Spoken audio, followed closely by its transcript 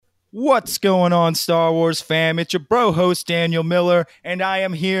What's going on, Star Wars fam? It's your bro host, Daniel Miller, and I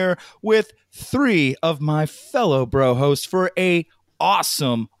am here with three of my fellow bro hosts for a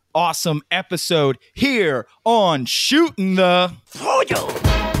awesome episode here on Shooting the Poodle.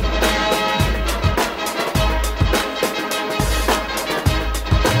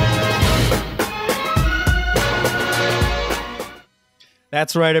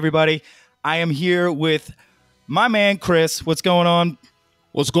 That's right, everybody. I am here with my man, Chris. What's going on?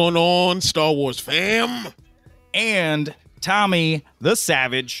 What's going on, Star Wars fam? And Tommy the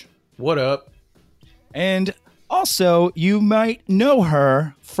Savage. What up? And also, you might know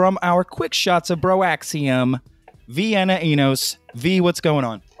her from our quick shots of Broaxium, Vienna Enos. V, what's going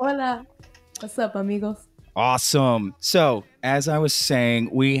on? Hola. What's up, amigos? Awesome. So, as I was saying,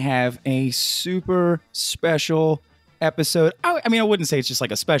 we have a super special episode. I mean, I wouldn't say it's just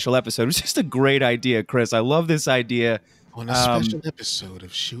like a special episode. It's just a great idea, Chris. I love this idea. On a special episode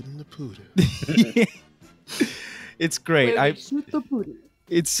of Shooting the Poodle. It's great. Shoot the poodle.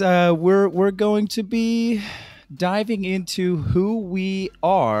 It's we're going to be diving into who we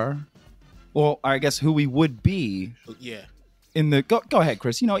are. Well, I guess who we would be. Yeah. In the go ahead,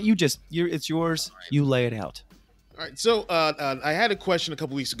 Chris. You know, it's yours. You lay it out. All right. So I had a question a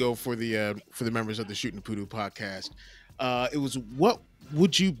couple weeks ago for the members of the Shooting the Poodle podcast. It was, what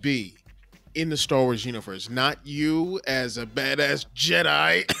would you be in the Star Wars universe? Not you as a badass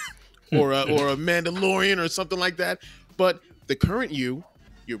Jedi or a Mandalorian or something like that, but the current you,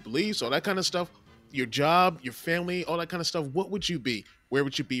 your beliefs, all that kind of stuff, your job, your family, all that kind of stuff. What would you be? Where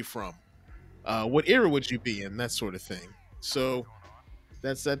would you be from? What era would you be in? That sort of thing. So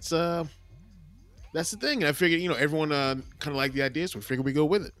that's the thing. And I figured, everyone kind of liked the idea, so we figured we go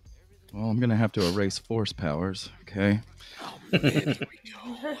with it. Well, I'm gonna have to erase force powers. Okay. Oh man, here we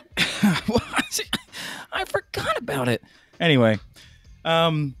go. What? I forgot about it. Anyway,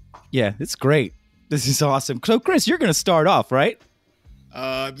 yeah, it's great. This is awesome. So, Chris, you're gonna start off, right?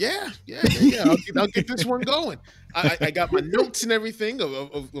 Yeah. I'll get this one going. I got my notes and everything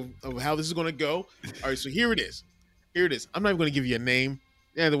of how this is gonna go. All right, so here it is. I'm not even gonna give you a name.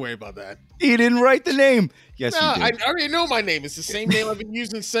 Yeah, don't worry about that. He didn't write the name. Yes, No, you I did. already know my name. It's the same name I've been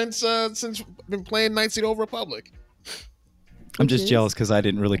using since I've been playing Knights of the Old Republic. I'm just jealous because I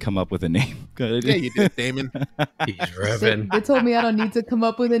didn't really come up with a name. Yeah, you did, Damon. He's revving. They told me I don't need to come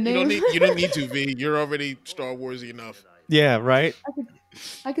up with a name. You don't need to, V. You're already Star Warsy enough. Yeah, right.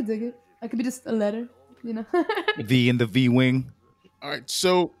 I could dig it. I could be just a letter, V in the V wing. All right,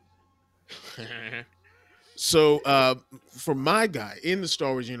 so for my guy in the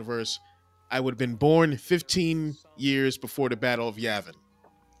Star Wars universe, I would have been born 15 years before the Battle of Yavin.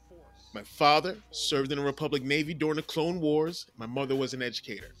 My father served in the Republic Navy during the Clone Wars. My mother was an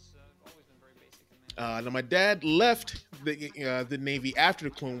educator. Now my dad left the Navy after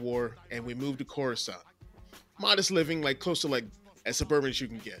the Clone War, and we moved to Coruscant. Modest living, like close to like as suburban as you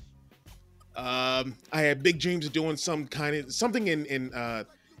can get. I had big dreams of doing something in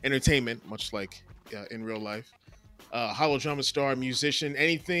entertainment, much like in real life. Holodrama star, musician,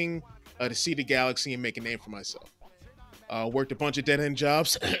 anything to see the galaxy and make a name for myself. Worked a bunch of dead-end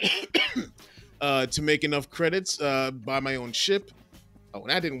jobs to make enough credits, buy my own ship. When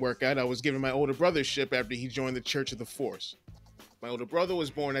that didn't work out, I was given my older brother's ship after he joined the Church of the Force. My older brother was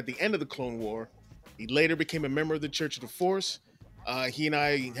born at the end of the Clone War. He later became a member of the Church of the Force. He and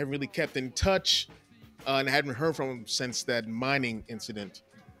I have really kept in touch, and I hadn't heard from him since that mining incident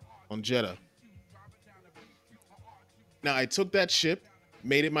on Jeddah. Now, I took that ship,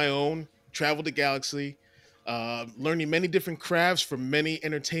 made it my own, traveled the galaxy, learning many different crafts from many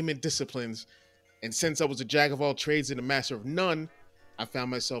entertainment disciplines. And since I was a jack of all trades and a master of none, I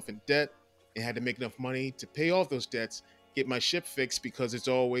found myself in debt and had to make enough money to pay off those debts, get my ship fixed because it's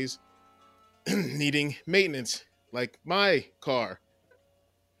always needing maintenance, like my car.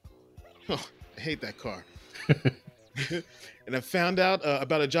 Oh, I hate that car. And I found out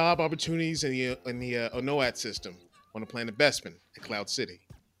about a job opportunities in the ONOAT system on the planet Bespin at Cloud City.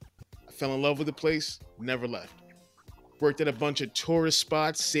 I fell in love with the place, never left. Worked at a bunch of tourist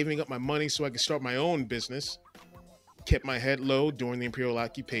spots, saving up my money so I could start my own business. Kept my head low during the Imperial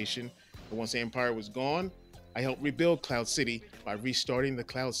occupation, and once the Empire was gone, I helped rebuild Cloud City by restarting the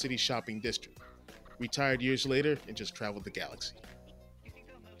Cloud City shopping district. Retired years later and just traveled the galaxy.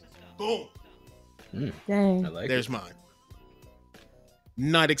 Boom! Dang. I like There's it. mine.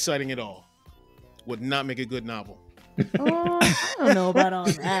 Not exciting at all. Would not make a good novel. Oh, I don't know about all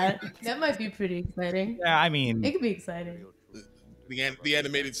that. That might be pretty exciting. Yeah, I mean, It could be exciting. The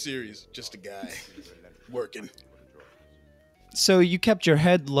animated series, just a guy working. so you kept your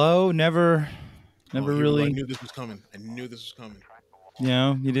head low, never Oh, really. I knew this was coming. You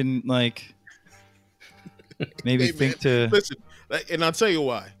know, you didn't like maybe Hey, think man, to. listen, and I'll tell you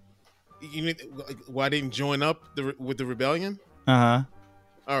why. Why I didn't join up with the rebellion? Uh-huh.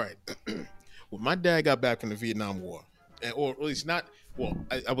 All right. When my dad got back from the Vietnam War, or at least not, well,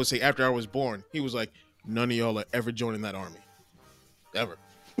 I would say after I was born, he was like, none of y'all are ever joining that army. Ever.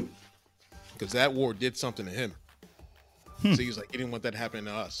 Because that war did something to him. So he was like, he didn't want that happening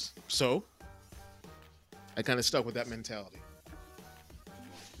to us. So I kind of stuck with that mentality.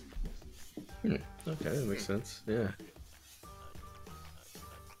 Okay, that makes sense. Yeah.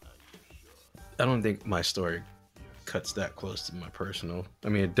 I don't think my story cuts that close to my personal. I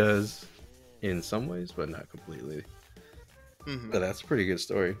mean, it does in some ways, but not completely. But that's a pretty good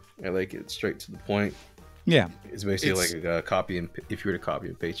story. I like it, straight to the point. Yeah. It's basically like a copy and if you were to copy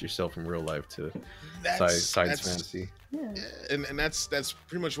and paste yourself from real life to science fantasy. Yeah. And that's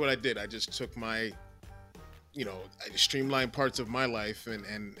pretty much what I did. I just took my, I streamlined parts of my life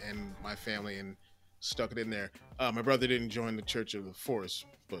and my family and stuck it in there. My brother didn't join the Church of the Forest,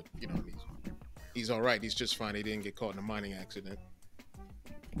 but he's all right. He's just fine. He didn't get caught in a mining accident.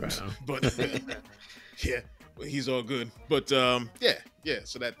 Right. But yeah, he's all good. But yeah.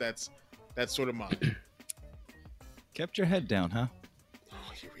 So that's sort of mine. Kept your head down, huh? Oh,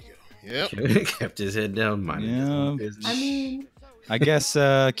 here we go. Yep. Kept his head down. Yeah. Business. I mean, I guess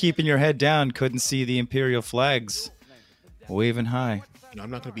keeping your head down, couldn't see the Imperial flags waving high. I'm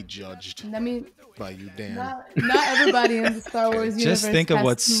not going to be judged I mean, by you, Dan. not everybody in the Star Wars universe. Just think of has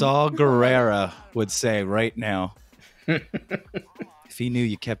what to- Saul Guerrera would say right now. If he knew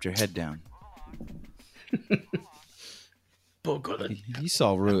you kept your head down. You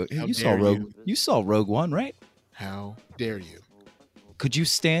saw Rogue. How You saw dare Rogue. you. You saw Rogue One, right? How dare you? Could you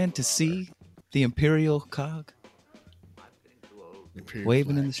stand to see the Imperial cog Imperial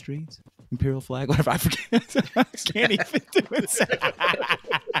waving in flag. the streets? Imperial flag, whatever. I forget. I can't even do it.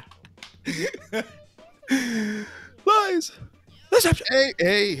 Lies.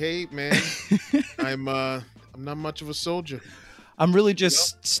 Hey, man. I'm not much of a soldier. I'm really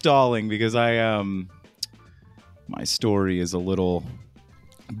just stalling because my story is a little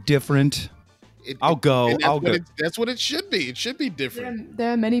different. I'll go. And I'll go. That's what it should be. It should be different.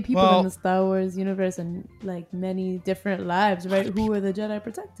 There are many people Well- in the Star Wars universe and like many different lives, right? Who are the Jedi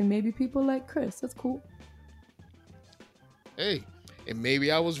protecting? Maybe people like Chris. That's cool. Hey, and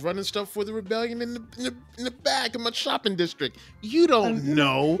maybe I was running stuff for the rebellion in the back of my shopping district. You don't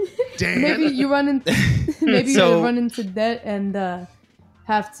know, Dan. Maybe you run into maybe So- you run into debt and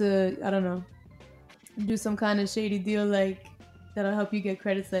have to, I don't know, do some kind of shady deal like that'll help you get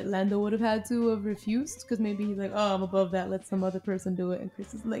credits that Lando would have had to have refused because maybe he's like, oh, I'm above that, let some other person do it, and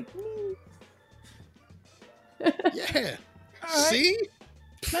Chris is like, Yeah. See?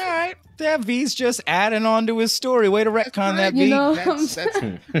 All right. That V's just adding on to his story. Way to retcon that You V. know?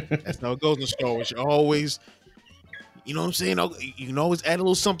 That's how it goes in Star Wars. You always, you know what I'm saying? You can always add a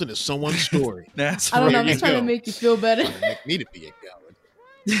little something to someone's story. That's I don't know, I'm right. just trying to go. make you feel better. Make me to be a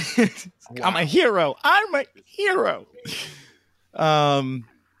coward. I'm a hero. I'm a hero.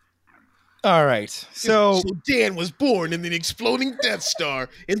 All right. So Dan was born in the exploding Death Star,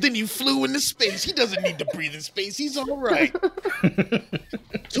 and then you flew into space. He doesn't need to breathe in space. He's all right.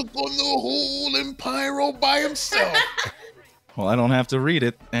 Took on the whole empire all by himself. well, I don't have to read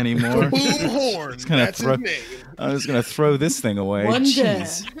it anymore. Boom Horn. gonna That's throw- his name. I'm just gonna throw this thing away. One day.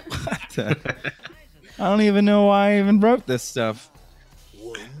 Jeez. What the- I don't even know why I even wrote this stuff.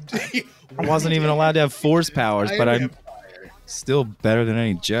 One day. I wasn't even allowed to have force powers, but I'm still better than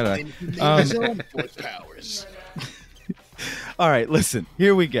any Jedi. His own force powers. All right, listen.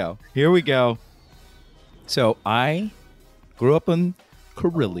 Here we go. So I grew up in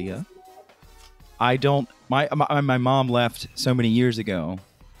Corellia. I don't. My mom left so many years ago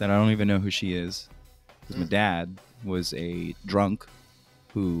that I don't even know who she is. Because my dad was a drunk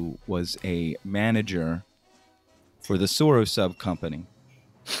who was a manager for the Soros Sub Company,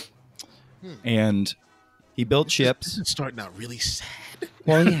 and he built ships. This is starting out really sad.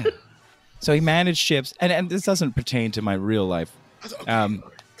 Well, yeah. So he managed ships, and this doesn't pertain to my real life.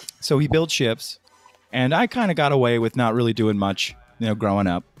 So he built ships, and I kind of got away with not really doing much, growing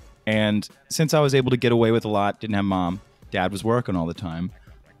up. And since I was able to get away with a lot, didn't have mom, dad was working all the time,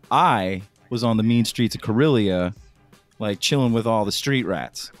 I was on the mean streets of Corellia, like chilling with all the street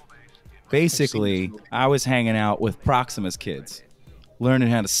rats. Basically, I was hanging out with Proximus kids, learning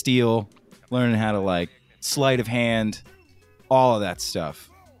how to steal, learning how to like sleight of hand, all of that stuff.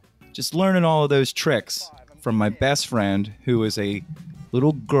 Just learning all of those tricks from my best friend, who was a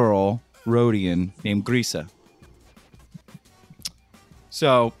little girl Rhodian named Grisa.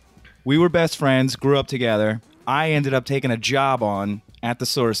 So we were best friends, grew up together. I ended up taking a job on at the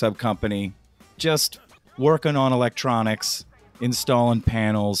Solar Sub company, just working on electronics, installing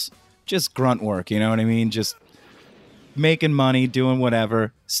panels, just grunt work, you know what I mean? Just making money, doing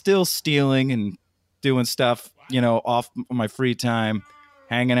whatever, still stealing and doing stuff, off my free time,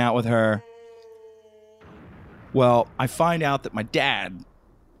 hanging out with her. Well, I find out that my dad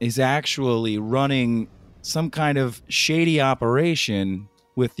is actually running some kind of shady operation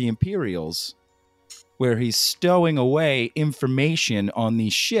with the Imperials, where he's stowing away information on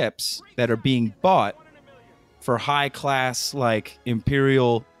these ships that are being bought for high-class, like,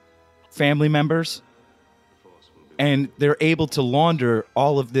 Imperial family members. And they're able to launder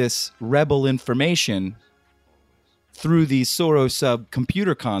all of this rebel information through these Sorosub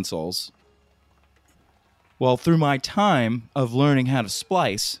computer consoles. Well, through my time of learning how to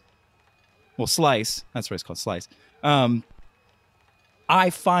slice, that's what it's called, slice, I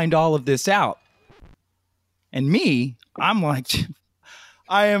find all of this out. And me, I am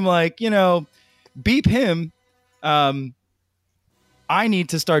like, beep him. I need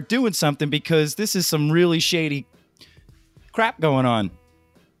to start doing something because this is some really shady crap going on.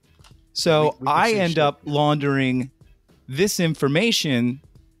 So I end up laundering this information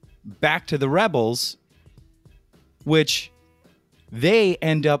back to the rebels, which they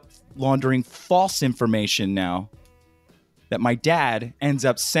end up laundering false information now that my dad ends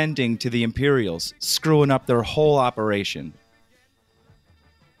up sending to the Imperials, screwing up their whole operation.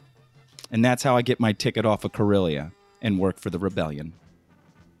 And that's how I get my ticket off of Corellia and work for the rebellion.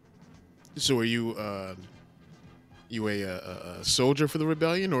 So are you a soldier for the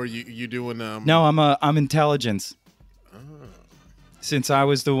rebellion, or you doing? No, I'm intelligence. Oh. Since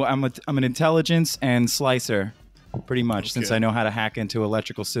I'm an intelligence and slicer, pretty much. Okay. Since I know how to hack into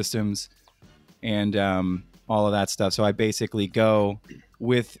electrical systems and all of that stuff, so I basically go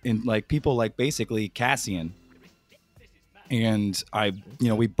with people like basically Cassian, and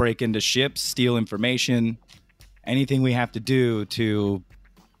we break into ships, steal information, anything we have to do to.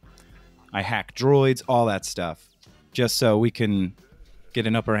 I hack droids, all that stuff, just so we can get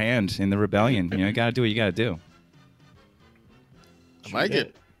an upper hand in the rebellion. You got to do what you got to do. I like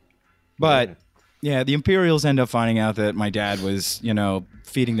it. But, yeah, the Imperials end up finding out that my dad was,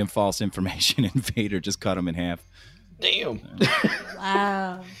 feeding them false information, and Vader just cut him in half. Damn.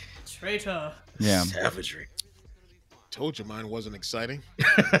 Wow. Traitor. Yeah. Savagery. Told you mine wasn't exciting.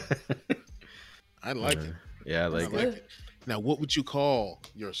 I like it. Yeah, I like it. Now, what would you call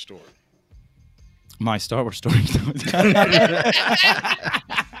your story? My Star Wars story.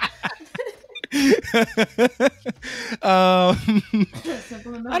 I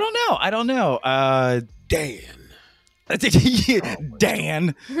don't know. Dan.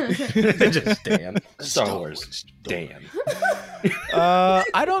 Dan. Just Dan. Star Wars. Dan.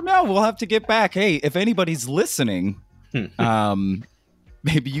 I don't know. We'll have to get back. Hey, if anybody's listening,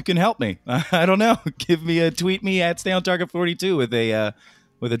 maybe you can help me. I don't know. Tweet me at StayOnTarget42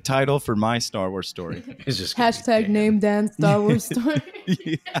 with a title for my Star Wars story. It's just hashtag name Dan Star Wars story.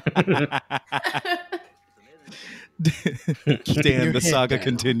 Dan, the saga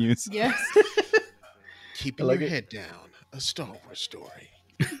continues. Yes. Keeping your head down. A Star Wars story.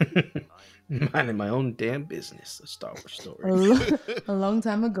 Minding my own damn business. A Star Wars story. A long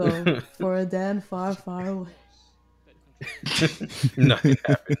time ago, for a Dan far, far away. No, you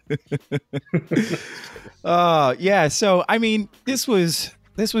haven't. Yeah. So I mean, this was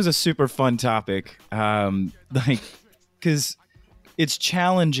a super fun topic. Because it's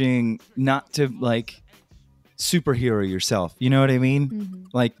challenging not to superhero yourself. You know what I mean? Mm-hmm.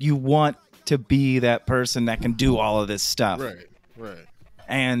 Like, you want to be that person that can do all of this stuff. Right.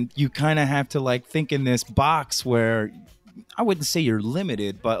 And you kind of have to think in this box where I wouldn't say you're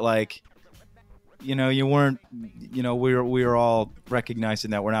limited, but you weren't, we're all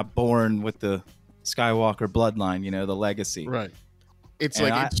recognizing that we're not born with the Skywalker bloodline, the legacy. Right. It's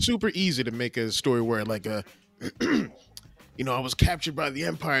it's super easy to make a story where I was captured by the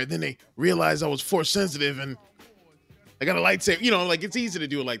Empire, then they realized I was force sensitive and I got a lightsaber, it's easy to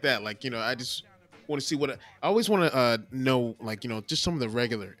do it like that. I just want to see I always want to know, just some of the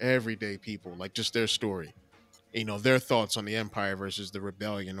regular everyday people, just their story, their thoughts on the Empire versus the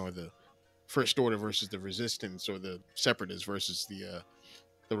rebellion, or the First Order versus the Resistance, or the Separatists versus the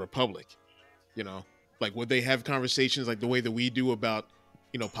Republic. Would they have conversations the way that we do about,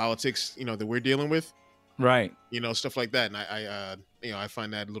 politics, that we're dealing with? Right. Stuff like that. And I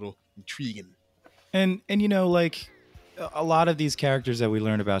find that a little intriguing. And a lot of these characters that we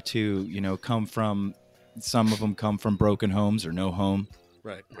learn about too, some of them come from broken homes or no home.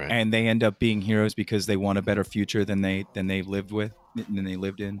 Right. And they end up being heroes because they want a better future than they lived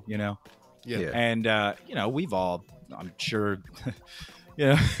in, Yeah. And we've all, I'm sure,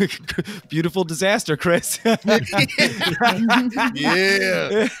 beautiful disaster, Chris. Yeah. Some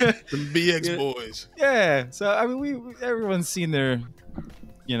BX boys. Yeah. So I mean, everyone's seen their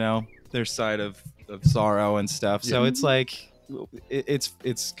side of sorrow and stuff. So it's like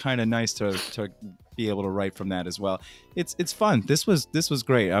it's kind of nice to be able to write from that as well. It's fun. This was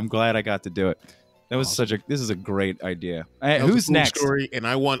great. I'm glad I got to do it. That was this is a great idea. Who's next? Story, and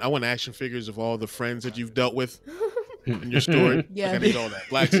I want action figures of all the friends that you've dealt with in your story. Yeah. I need all that.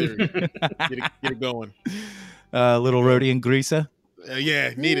 Black Series. Get it going. Little Rhodey and Greasa.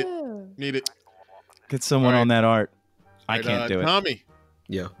 Yeah, need it. Get someone on that art. I can't do it. Tommy.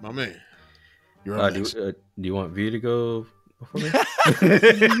 Yeah. My man. You're up next. Do you want V to go for me?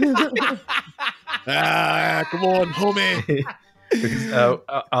 Come on, homie.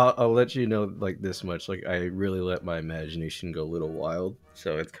 I'll let you know like this much. Like I really let my imagination go a little wild,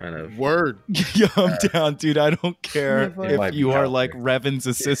 so it's kind of word. Yeah, I'm down, dude. I don't care if you are like Revan's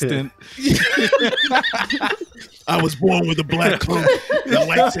assistant. I was born with a black cloak, and a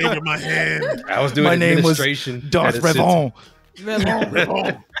lightsaber in my hand. I was doing my name was administration. Darth Revan.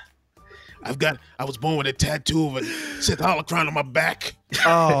 Revan. I was born with a tattoo of a Sith holocron on my back.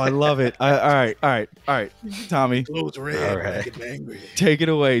 Oh, I love it. All right, Tommy. Clothes red. All right. Get angry. Take it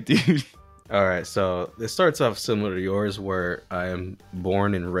away, dude. All right, so this starts off similar to yours, where I am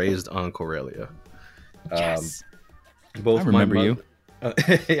born and raised on Corellia. Yes. Both I remember my you.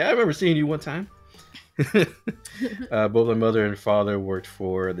 Yeah, I remember seeing you one time. Both my mother and father worked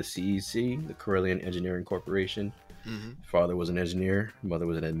for the CEC, the Corellian Engineering Corporation. Mm-hmm. Father was an engineer, mother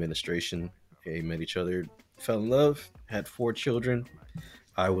was in administration. They met each other, fell in love, had 4 children.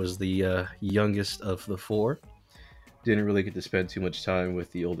 I was the youngest of the 4. Didn't really get to spend too much time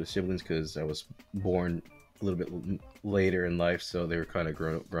with the older siblings because I was born a little bit later in life, so they were kind of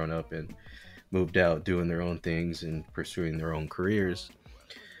grown up and moved out doing their own things and pursuing their own careers.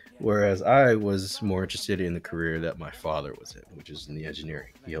 Whereas I was more interested in the career that my father was in, which is in the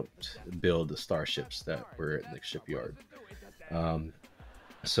engineering. He helped build the starships that were in the shipyard.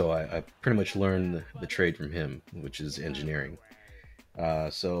 So I pretty much learned the trade from him, which is engineering.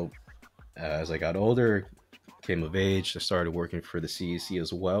 So as I got older, came of age, I started working for the CEC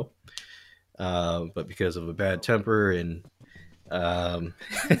as well. But because of a bad temper and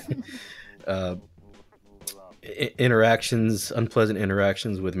unpleasant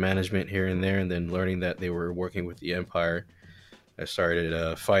interactions with management here and there, and then learning that they were working with the Empire, I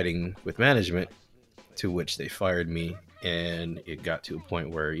started fighting with management, to which they fired me, and it got to a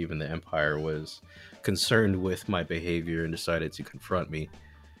point where even the Empire was concerned with my behavior and decided to confront me.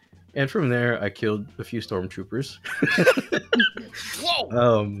 And from there, I killed a few stormtroopers.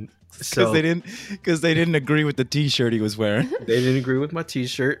 Whoa! Because they didn't agree with the T-shirt he was wearing. They didn't agree with my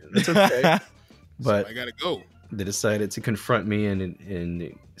T-shirt. That's okay. But I gotta go. They decided to confront me, and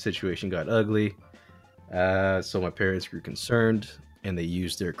the situation got ugly. So my parents grew concerned, and they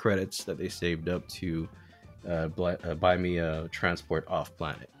used their credits that they saved up to buy me a transport off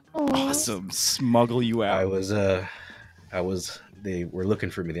planet. Awesome. Smuggle you out. They were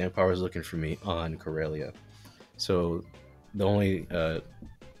looking for me. The Empire was looking for me on Corellia. So the only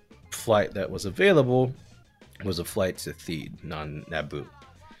flight that was available was a flight to Theed, non-Naboo.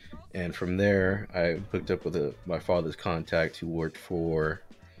 And from there, I hooked up with my father's contact who worked for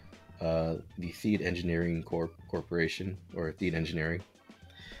the Theed Engineering Corporation, or Theed Engineering.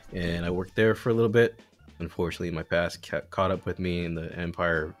 And I worked there for a little bit. Unfortunately, my past caught up with me, and the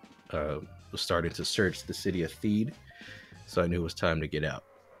Empire was starting to search the city of Theed. So I knew it was time to get out.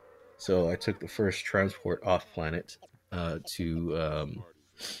 So I took the first transport off planet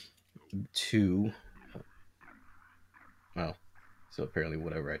so apparently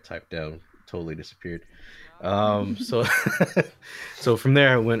whatever I typed down totally disappeared. So from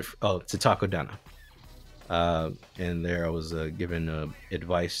there I went to Takodana. And there I was given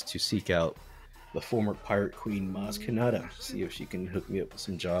advice to seek out the former pirate queen Maz Kanata, see if she can hook me up with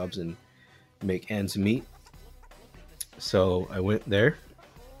some jobs and make ends meet. So I went there,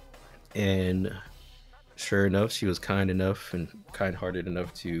 and sure enough, she was kind enough and kind-hearted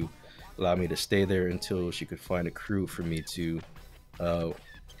enough to allow me to stay there until she could find a crew for me to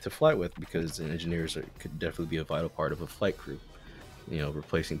fly with, because engineers could definitely be a vital part of a flight crew. You know,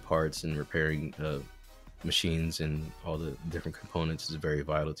 replacing parts and repairing machines and all the different components is very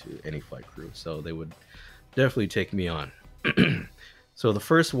vital to any flight crew. So they would definitely take me on. So the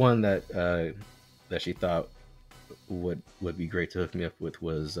first one that she thought would be great to hook me up with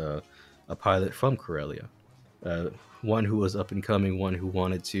was a pilot from Corellia, one who was up and coming, one who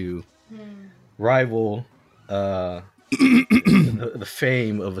wanted to rival the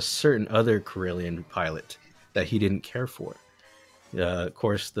fame of a certain other Corellian pilot that he didn't care for. Of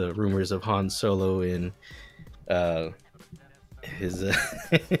course, the rumors of Han Solo and his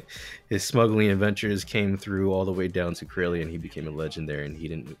his smuggling adventures came through all the way down to Corellia, and he became a legend there. And he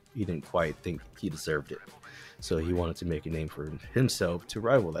didn't quite think he deserved it, so he wanted to make a name for himself to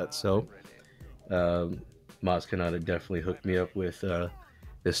rival that. So Maz Kanata definitely hooked me up with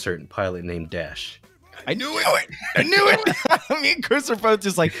this certain pilot named Dash. I knew it. I knew it. Me and Chris are both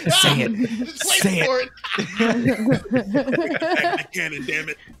just like, say it. Say it. Back to canon, damn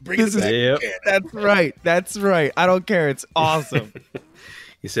it. Bring it back to canon. That's right. That's right. I don't care. It's awesome.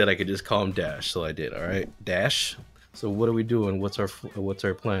 He said I could just call him Dash, so I did. All right, Dash. So what are we doing? What's our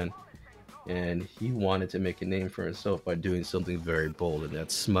plan? And he wanted to make a name for himself by doing something very bold, and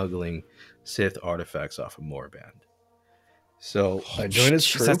that's smuggling Sith artifacts off of Moraband. So I joined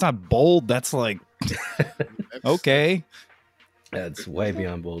his crew. That's not bold. That's like, okay. That's way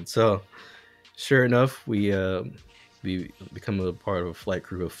beyond bold. So sure enough, we become a part of a flight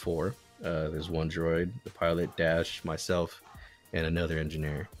crew of 4. There's one droid, the pilot, Dash, myself, and another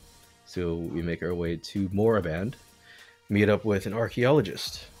engineer. So we make our way to Moraband, meet up with an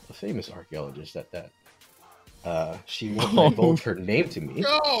archaeologist, a famous archaeologist at that. She won't divulge her name to me.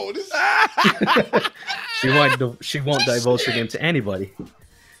 No, this She won't divulge her name to anybody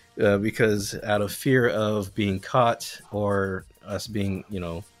because out of fear of being caught or us being,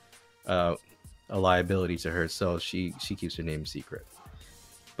 a liability to her. So she keeps her name secret.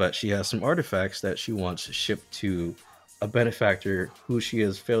 But she has some artifacts that she wants shipped to a benefactor who she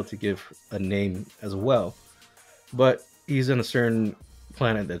has failed to give a name as well. But he's in a certain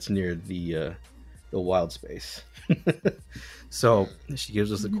planet that's near the wild space. So she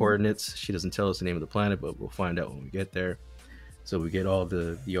gives us the coordinates. She doesn't tell us the name of the planet, but we'll find out when we get there. So we get all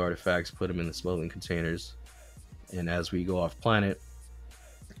the artifacts, put them in the smuggling containers, and as we go off planet,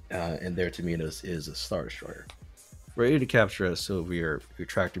 and there to meet us is a Star Destroyer, ready to capture us. So we're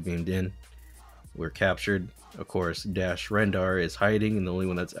tractor beamed in. We're captured. Of course, Dash Rendar is hiding, and the only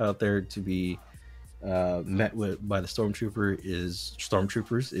one that's out there to be met with by the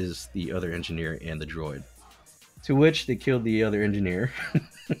stormtroopers is the other engineer and the droid. To which they killed the other engineer,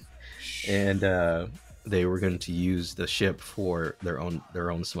 and they were going to use the ship for their own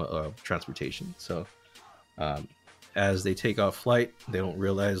transportation. So as they take off flight, they don't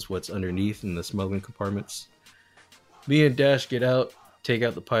realize what's underneath in the smuggling compartments. Me and Dash get out, take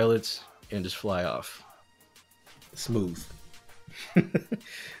out the pilots, and just fly off. Smooth.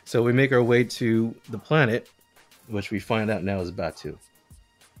 So we make our way to the planet, which we find out now is Batu.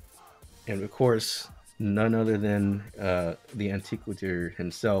 And of course, none other than the Antiquator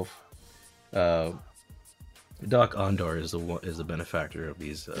himself, Doc Ondar is the benefactor of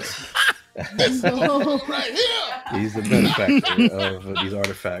these. right here. He's the benefactor of these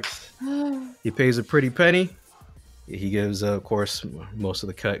artifacts. He pays a pretty penny. He gives, of course, most of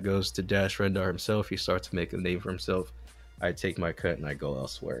the cut goes to Dash Rendar himself. He starts to make a name for himself. I take my cut and I go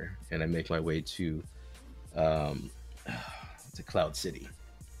elsewhere, and I make my way to Cloud City.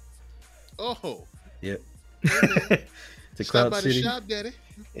 Oh. Yep. To Cloud City. Shop, Daddy.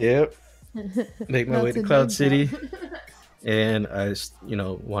 Yep. Make my way to Cloud City, and I,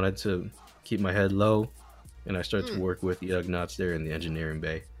 wanted to keep my head low, and I started to work with the Ugnaughts there in the engineering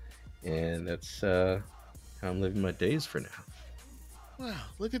bay, and that's how I'm living my days for now. Wow,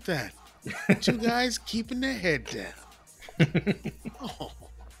 look at that! 2 guys keeping their head down. Oh,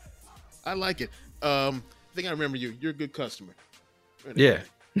 I like it. I think I remember you. You're a good customer. Anyway,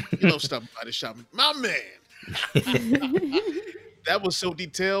 yeah. You love stopping by the shop. My man. That was so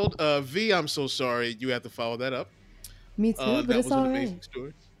detailed. V, I'm so sorry. You have to follow that up. Me too, but that it's was all an right. amazing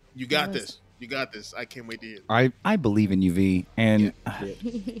story. You got this. You got this. I can't wait to hear it. I believe in you, V. And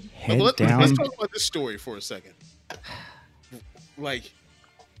head down. Let's talk about this story for a second. Like,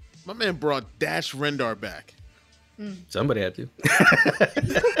 my man brought Dash Rendar back. Somebody had to.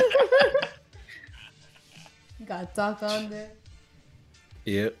 Got Doc on there.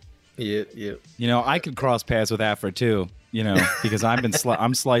 Yep. I could cross paths with Afra too. Because I've been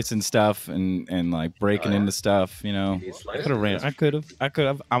I'm slicing stuff and like breaking into stuff. I could have ran. I could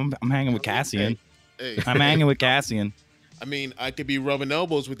have. I'm hanging with Cassian. Hey. I'm hanging with Cassian. I mean, I could be rubbing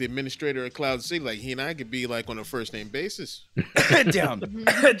elbows with the administrator at Cloud City. Like, he and I could be like on a first name basis. Down.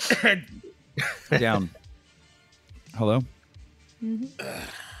 Down. Hello?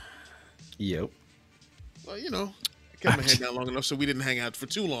 Yep. Well, I kept my head down long enough so we didn't hang out for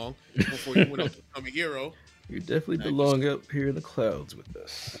too long before you went up to become a hero. You definitely belong up here in the clouds with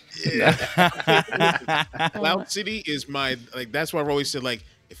us. Yeah. Cloud City is that's why I've always said, like,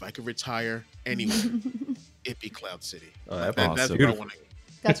 if I could retire anywhere, it'd be Cloud City. Oh, Like, that's that's where I beautiful. want to go.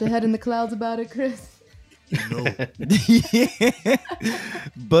 Got your head in the clouds about it, Chris? You know,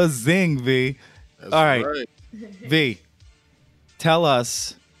 Buzzing, V. that's All right. right. V, tell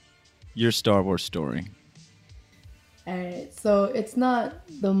us your Star Wars story. All right, so it's not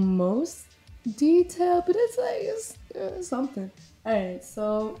the most detailed, but it's like it's something. All right,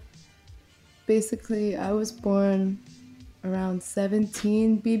 so basically, I was born around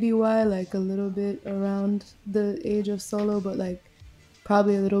 17 BBY, like a little bit around the age of Solo, but like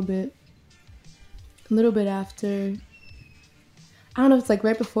probably a little bit after. I don't know if it's like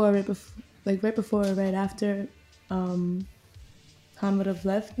right before, or right after Han would have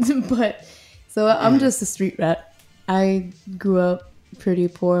left. But so I'm just a street rat. I grew up pretty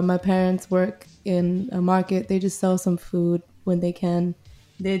poor. My parents work in a market. They just sell some food when they can.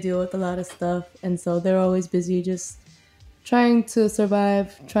 They deal with a lot of stuff, and so they're always busy just trying to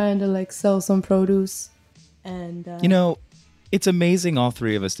survive, trying to like sell some produce. And You know, it's amazing all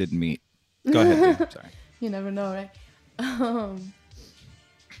three of us didn't meet. Go ahead, V. Sorry. you never know, right? I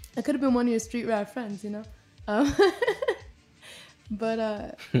could have been one of your street rat friends, you know.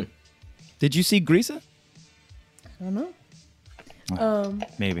 But Did you see Greasa? I don't know.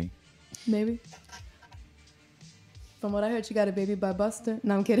 Maybe. Maybe. From what I heard, she got a baby by Buster.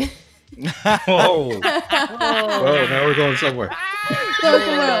 No, I'm kidding. Oh, now we're going somewhere. Go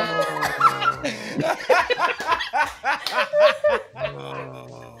somewhere else.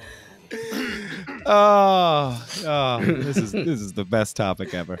 This is the best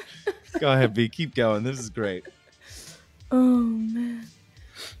topic ever. Go ahead, V. Keep going. This is great. Oh man.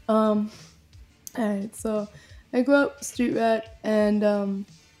 All right. So I grew up street rat, and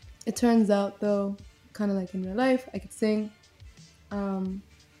it turns out though, kind of like in real life, I could sing. And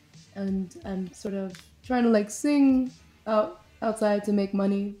I'm sort of trying to like sing outside to make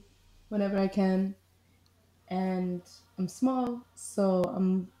money whenever I can. And I'm small, so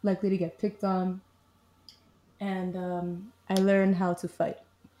I'm likely to get picked on. And I learned how to fight.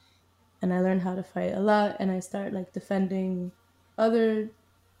 And I learned how to fight a lot, and I start like defending other,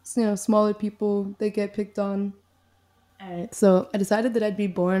 smaller people that get picked on. All right, so I decided that I'd be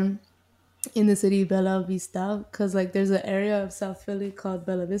born in the city Bella Vista, because like there's an area of South Philly called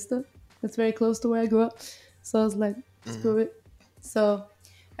Bella Vista that's very close to where I grew up. So I was like, screw it. So, all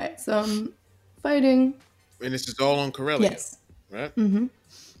right, so I'm fighting. And this is all on Corellia, Yes. right?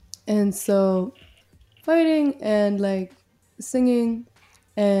 And so fighting and like singing,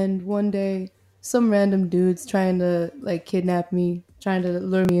 and one day some random dude's trying to like kidnap me, trying to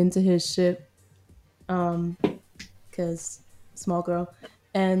lure me into his ship, because small girl.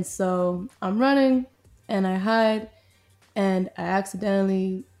 And so I'm running and I hide, and I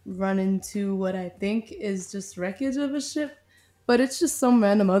accidentally run into what I think is just wreckage of a ship, but it's just some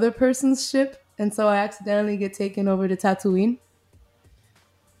random other person's ship. And so I accidentally get taken over to Tatooine.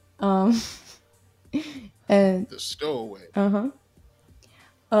 And The stowaway.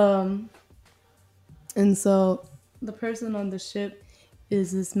 and so the person on the ship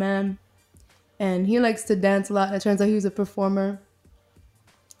is this man, and he likes to dance a lot. It turns out he was a performer,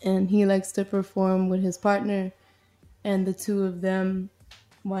 and he likes to perform with his partner, and the two of them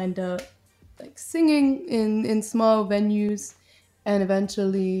wind up like singing in small venues, and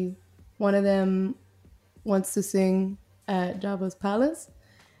eventually one of them wants to sing at Jabba's palace,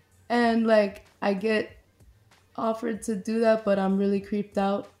 and like I get offered to do that, but I'm really creeped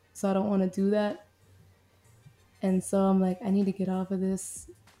out, so I don't want to do that. And so I'm like, I need to get off of this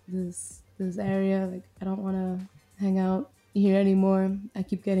area. Like, I don't want to hang out here anymore. I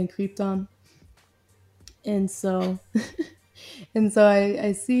keep getting creeped on. And so,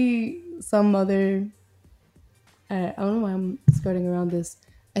 I see some other. I don't know why I'm skirting around this.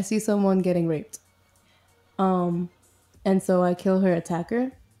 I see someone getting raped. And so I kill her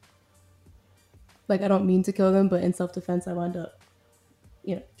attacker. Like, I don't mean to kill them, but in self-defense, I wound up,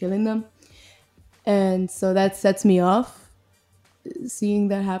 killing them. And so that sets me off, seeing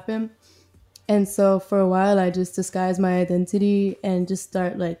that happen. And so for a while, I just disguise my identity and just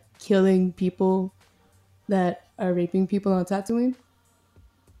start like killing people that are raping people on Tatooine.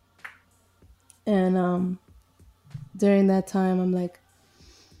 And during that time, I'm like,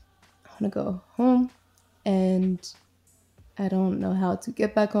 I want to go home, and I don't know how to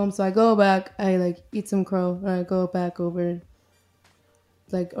get back home. So I go back, I like eat some crow, and I go back over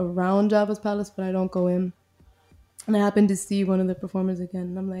like around Jabba's palace, but I don't go in. And I happen to see one of the performers again,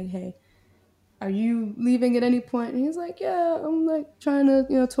 and I'm like, hey, are you leaving at any point? And he's like, yeah, I'm like trying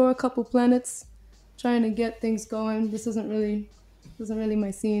to, tour a couple planets, trying to get things going. This isn't really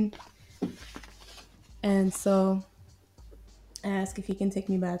my scene. And so I ask if he can take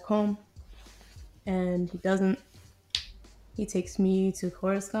me back home. and he doesn't. He takes me to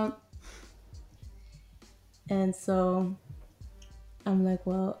Coruscant. And so I'm like,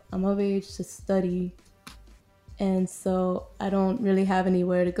 well, I'm of age to study. And so I don't really have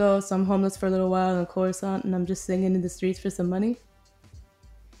anywhere to go. So I'm homeless for a little while in Coruscant, and I'm just singing in the streets for some money.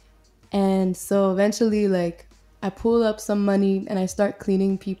 And so eventually, like, I pull up some money and I start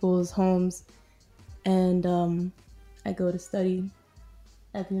cleaning people's homes. And I go to study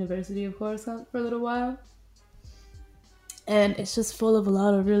at the University of Coruscant for a little while. And it's just full of a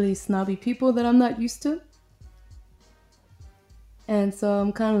lot of really snobby people that I'm not used to. And so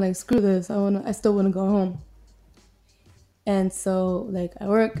I'm kind of like, screw this. I still want to go home. And so, like, I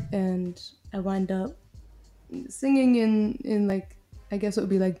work and I wind up singing in like, I guess it would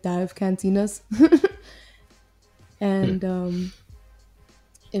be like dive cantinas. And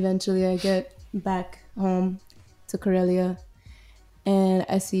eventually I get back home to Karelia, and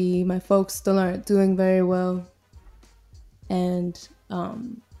I see my folks still aren't doing very well. And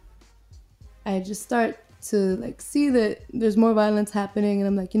I just start to like see that there's more violence happening, and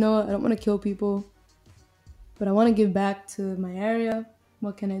I'm like, you know what, I don't want to kill people, but I want to give back to my area.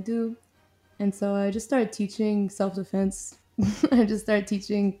 What can I do? And so I just started teaching self-defense. I just started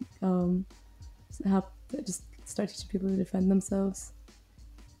teaching start teaching people to defend themselves.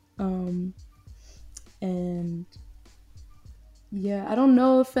 And yeah, I don't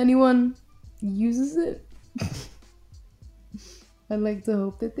know if anyone uses it. I'd like to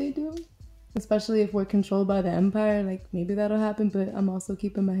hope that they do, especially if we're controlled by the Empire. Like, maybe that'll happen, but I'm also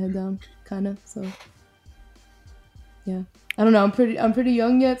keeping my head down, kind of. So yeah, I don't know. I'm pretty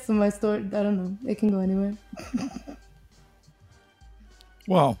young yet, so my story, I don't know. It can go anywhere.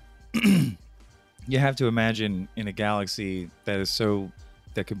 Well, you have to imagine in a galaxy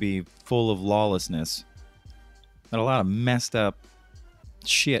that could be full of lawlessness, that a lot of messed up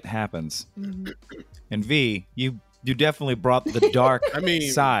shit happens. Mm-hmm. And V, you definitely brought the dark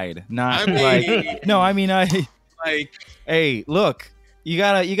side. Not hey, look, you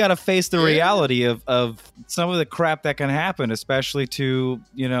gotta face the reality of some of the crap that can happen, especially to,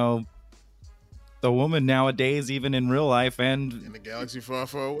 you know, the woman nowadays, even in real life and in a galaxy far,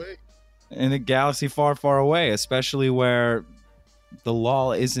 far away. In a galaxy far, far away, especially where the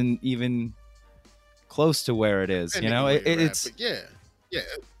law isn't even close to where it is. You know, it's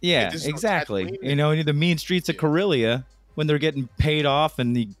yeah, exactly. You know, in the mean streets of Corellia, when they're getting paid off,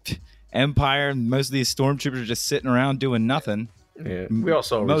 and the Empire and most of these stormtroopers are just sitting around doing nothing. Yeah, we all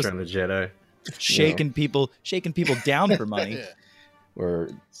saw Return of the Jedi, shaking people down for money. Where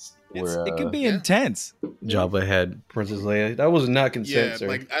it can be intense. Jabba had Princess Leia. That was not consent, sir.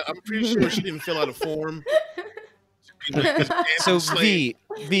 Like I'm pretty sure she didn't fill out a form. So V,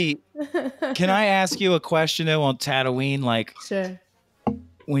 can I ask you a question though on Tatooine? Like, sure.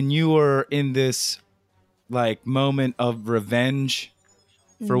 When you were in this like moment of revenge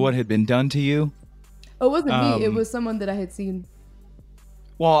for what had been done to you. Oh, it wasn't me. It was someone that I had seen.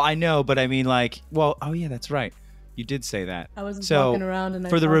 Well, I know, but I mean, like, well, oh yeah, that's right. You did say that. I was walking around, and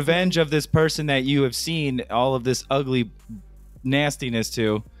for the revenge of this person that you have seen all of this ugly nastiness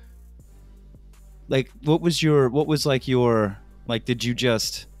to, like, what was did you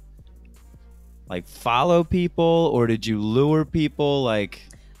just like follow people, or did you lure people? Like,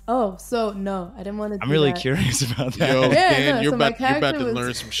 oh, so no, I didn't want to. I'm really curious about that. Yo, Dan, you're about to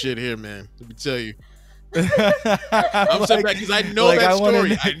learn some shit here, man. Let me tell you. I'm so bad because I know that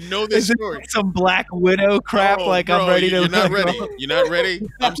story. I know this story. Some Black Widow crap. Oh, like, bro, I'm ready to. You're not ready. You're not ready.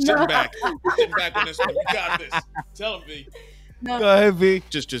 I'm sitting back. I'm sitting back on this one. You got this. Tell him, V. No. Go ahead, V.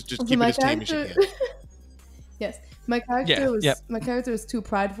 Just keep it as tame as you can. Yes, my character was too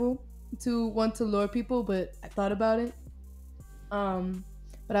prideful to want to lure people, but I thought about it.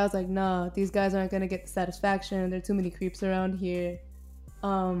 But I was like, nah, these guys aren't gonna get the satisfaction. There are too many creeps around here.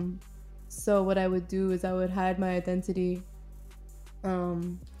 So what I would do is I would hide my identity.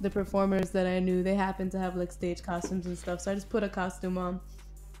 The performers that I knew, they happened to have like stage costumes and stuff, so I just put a costume on,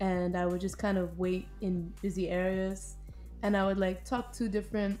 and I would just kind of wait in busy areas, and I would like talk to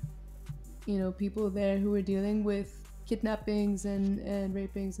different, you know, people there who were dealing with kidnappings and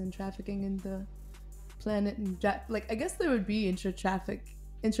rapings and trafficking in the planet, and like I guess there would be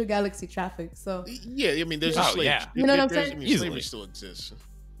intra-galaxy traffic. So yeah, I mean, there's a slave. Yeah. You know what I'm saying? I mean, slavery still exists.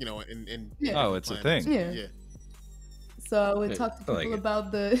 You know, oh, it's a thing. Yeah. So I would talk to people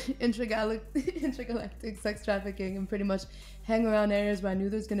about the intergalactic sex trafficking, and pretty much hang around areas where I knew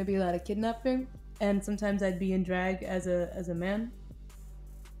there's going to be a lot of kidnapping. And sometimes I'd be in drag as a man,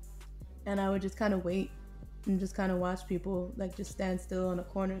 and I would just kind of wait and just kind of watch people, like just stand still on a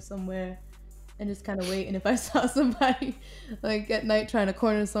corner somewhere, and just kind of wait. And if I saw somebody like at night trying to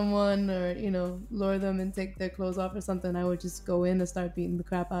corner someone or, you know, lure them and take their clothes off or something, I would just go in and start beating the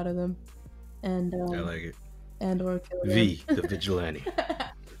crap out of them. And I like it. And or kill them. V, the vigilante.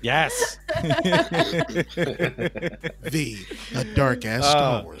 Yes. V, a dark ass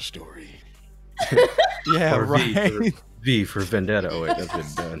Star Wars story. Yeah, Or right. V for Vendetta. Oh wait,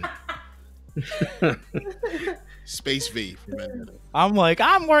 that's been done. Space V for Vendetta. I'm like,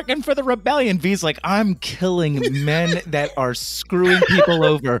 I'm working for the rebellion. V's like, I'm killing men that are screwing people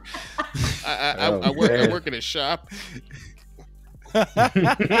over. I work in a shop.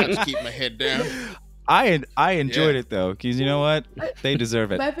 I just keep my head down. I enjoyed it though, because you know what? They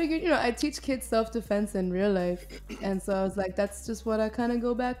deserve it. But I figured, you know, I teach kids self-defense in real life. And so I was like, that's just what I kind of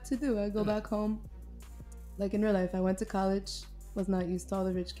go back to do. I go back home. Like in real life, I went to college, was not used to all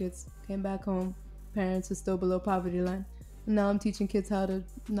the rich kids, came back home, parents were still below poverty line. And now I'm teaching kids how to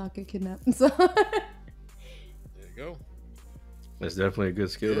not get kidnapped. So There you go. That's definitely a good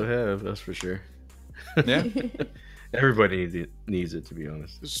skill to have. That's for sure. Yeah. Everybody needs it, to be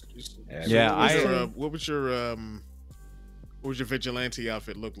honest. Yeah, What was your vigilante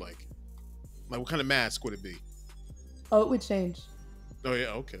outfit look like? Like, what kind of mask would it be? Oh, it would change. Oh yeah,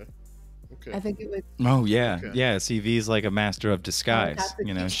 okay. I think it would. Oh yeah, Okay. yeah. CV's like a master of disguise.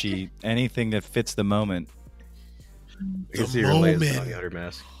 You know, anything that fits the moment. I can The see her layers moment. on the other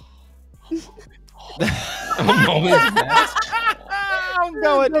mask. I'm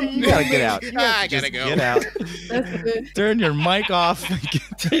going. You gotta get out. You I just gotta go. Get out. That's good. Turn your mic off.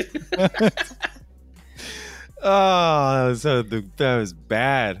 Oh, that was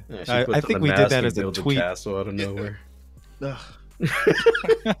bad. Yeah, she I puts on think the we did mask that and as a builds tweet. castle out of nowhere.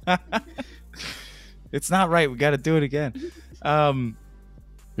 It's not right. We got to do it again.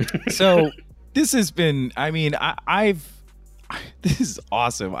 So this has been. I mean, this is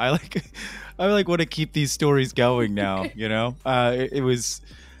awesome. I want to keep these stories going now. You know, it was.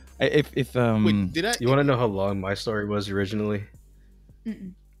 If Wait, did I? You want to know how long my story was originally?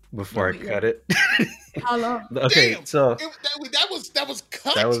 Mm-mm. Before I cut it. How long? Okay, Damn, so that was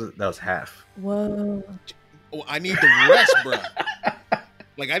cut. that was half. Whoa. Oh, I need the rest, bro.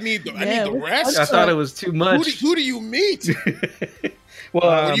 Like I need the rest. I thought it was too much. Who do you meet?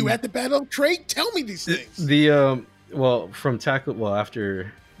 Well, Were you at the Battle of Crate? Tell me these things.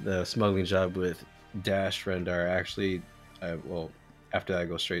 After the smuggling job with Dash Rendar, after that I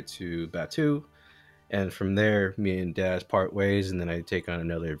go straight to Batu, and from there me and Dash part ways, and then I take on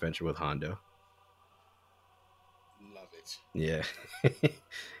another adventure with Hondo. Love it. Yeah,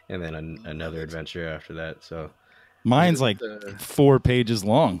 and then another adventure after that. So mine's like 4 pages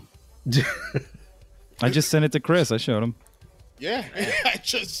long. I just sent it to Chris. I showed him. Yeah, I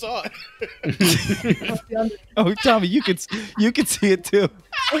just saw it. Oh, Tommy, you could see it too.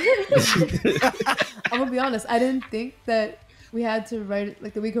 I'm gonna be honest. I didn't think that we had to write it,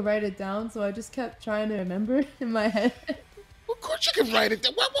 like that we could write it down. So I just kept trying to remember in my head. Of course you can write it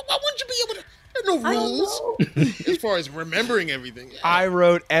down. Why wouldn't you be able to? There's no I don't rules know. as far as remembering everything. I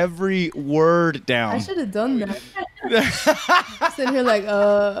wrote every word I down. should have done that. Sitting here like,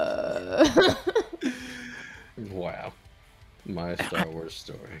 wow, my Star Wars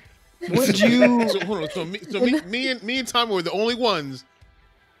story. Would you? So hold on. So me and Tommy were the only ones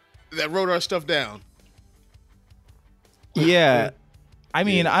that wrote our stuff down. Yeah. I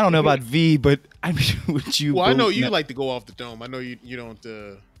mean, I don't know about V, but I mean, would you? Well, I know you like to go off the dome. I know you don't.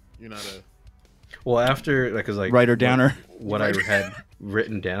 You're not a. Well, after writer downer. What I had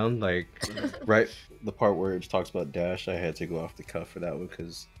written down, right, the part where it talks about Dash, I had to go off the cuff for that one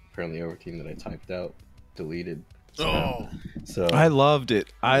because apparently everything that I typed out deleted. So Oh, I I loved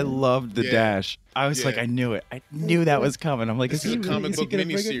it. I loved the Yeah. dash. I was like, Yeah. I knew it. I knew that was coming. I'm like, This is is he a really, comic is he book gonna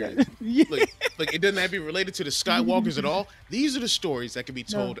bring it miniseries. down? Yeah. like it doesn't have to be related to the Skywalkers at all. These are the stories that can be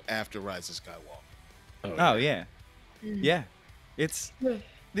told after Rise of Skywalker. Oh yeah, yeah. It's Yeah.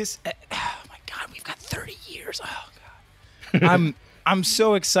 this. Oh my god, we've got 30 years. Oh god, I'm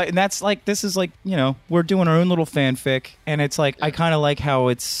so excited. And that's like, this is like, you know, we're doing our own little fanfic, and it's like I kind of like how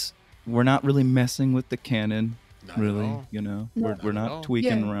we're not really messing with the canon, Not at really. all. You know, No. we're Not at not all.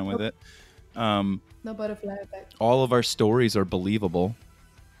 tweaking Yeah. around with it. no butterfly effect. All of our stories are believable.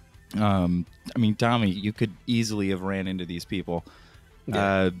 I mean, Tommy, you could easily have ran into these people.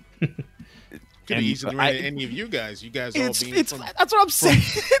 Yeah. Could And have easily I- ran into any of you guys. You guys all being It's from that's what I'm saying.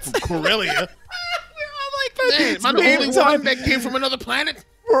 Corellia. I'm like, Man, am I the only one that came from another planet?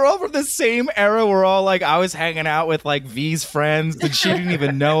 we're all from the same era. We're all like, I was hanging out with like V's friends and she didn't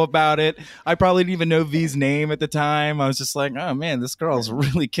even know about it. I probably didn't even know V's name at the time. I was just like, oh man, this girl's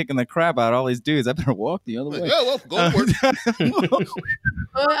really kicking the crap out of all these dudes. I better walk the other way. Yeah, well, go for it.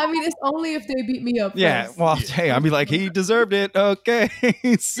 I mean, it's only if they beat me up. Yeah, first. well, hey, I'd be like, he deserved it. Okay,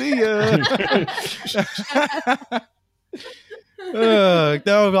 see ya.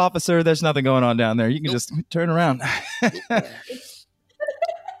 No, officer, there's nothing going on down there. You can just turn around.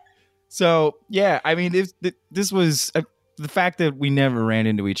 So, yeah, I mean, this was the fact that we never ran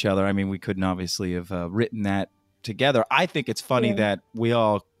into each other. I mean, we couldn't obviously have written that together. I think it's funny that we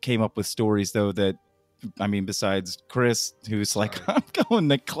all came up with stories, though, that, I mean, besides Chris, who's like, I'm going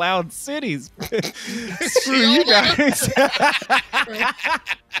to Cloud Cities. Screw you guys.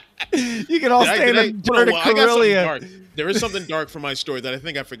 You can all stay in the dirt of Corellia. There is something dark for my story that I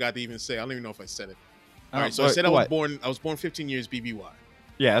think I forgot to even say. I don't even know if I said it. All right, so I said I was born 15 years BBY.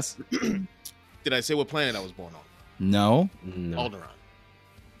 Yes. Did I say what planet I was born on? No. Alderaan.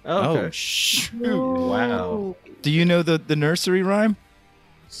 Oh, shoot. Whoa. Wow. Do you know the nursery rhyme?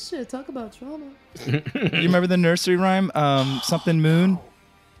 Shit, talk about trauma. You remember the nursery rhyme? Something moon?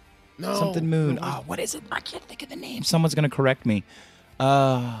 No. Something moon. Oh, what is it? I can't think of the name. Someone's going to correct me.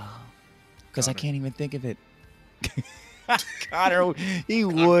 Because I can't even think of it. Connor, he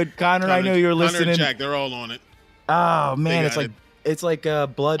would. Connor, I know you're listening. Connor and Jack, they're all on it. Oh, man, it's like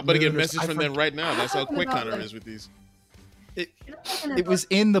blood. I'm going to get a message from them right now. That's how quick Connor is with these. It was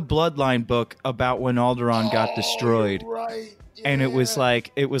in the Bloodline book about when Alderaan got destroyed. Right. Yeah. And it was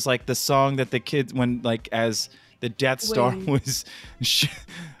like the song that the kids, when like as the Death Star was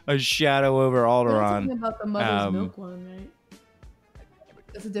a shadow over Alderaan. You're talking about the mother's milk one, right?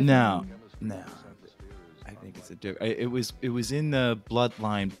 That's a different No. I think it's a different. It was in the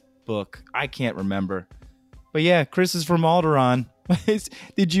Bloodline book. I can't remember. But yeah, Chris is from Alderaan.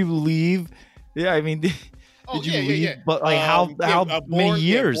 Did you leave? Yeah, I mean, did you leave? Yeah. But like how many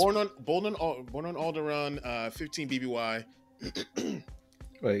years? Born on Alderaan, 15 BBY.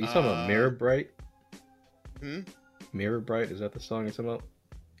 Wait, you talking about Mirror Bright? Hmm? Mirror Bright, is that the song you're talking about?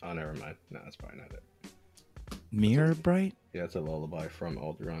 Oh, never mind. No, that's probably not it. Mirror Bright? Yeah, it's a lullaby from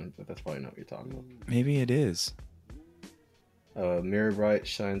Alderaan, but that's probably not what you're talking about. Maybe it is. Mirror bright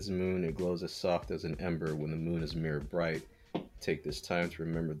shines the moon, it glows as soft as an ember when the moon is mirror bright. Take this time to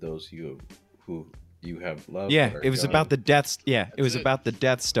remember those who you have loved. Yeah, it was about the Death. Yeah, it was about the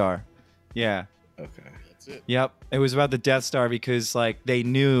Death Star. Yeah. Okay. That's it. Yep, it was about the Death Star because like they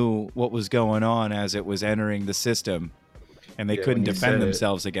knew what was going on as it was entering the system, and they couldn't defend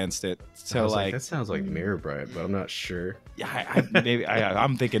themselves against it. So like that sounds like Mirror Bright, but I'm not sure. Yeah,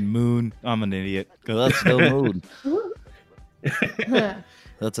 I'm thinking moon. I'm an idiot. That's no moon.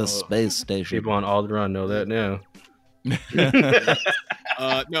 That's a space station. People on Alderaan know that now.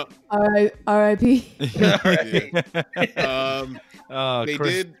 No. R.I.P. They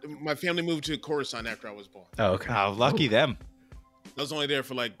did. My family moved to Coruscant after I was born. Oh, okay. Oh, lucky them. I was only there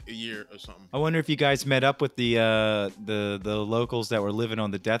for like a year or something. I wonder if you guys met up with the locals that were living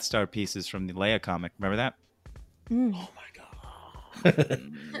on the Death Star pieces from the Leia comic. Remember that? Oh my god.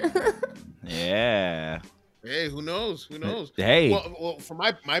 Yeah. Hey, who knows? Who knows? Hey. Well, for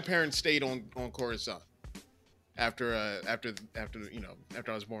my parents stayed on Coruscant after I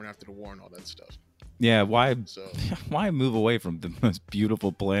was born, after the war and all that stuff. Yeah. Why? So why move away from the most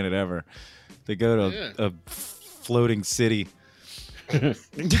beautiful planet ever to go to a floating city? Part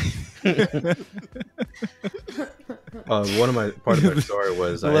of my story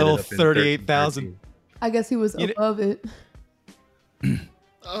was a little 38,000. I guess he was above it.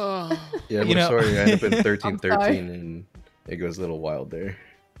 Yeah, my story I ended up in 1313, and it goes a little wild there.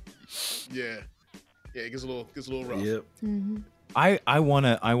 Yeah, it gets a little rough. Yep. Mm-hmm. I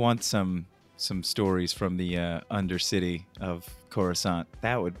want some stories from the Undercity of Coruscant.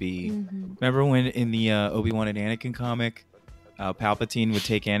 That would be. Mm-hmm. Remember when in the Obi-Wan and Anakin comic, Palpatine would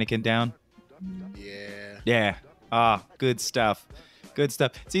take Anakin down? Yeah. Yeah. Good stuff. Good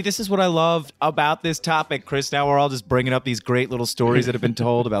stuff. See, this is what I love about this topic, Chris. Now we're all just bringing up these great little stories that have been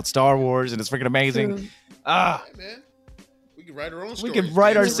told about Star Wars, and it's freaking amazing. True. Yeah, man. We can write our own stories. We can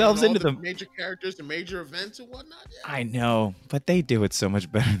write ourselves into them. Major characters, the major events, and whatnot. Yeah. I know, but they do it so much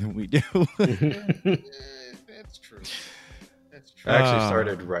better than we do. Yeah, that's true. That's true. I actually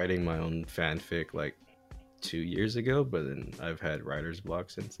started writing my own fanfic like 2 years ago, but then I've had writer's block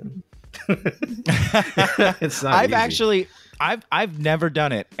since then. It's not easy. I've never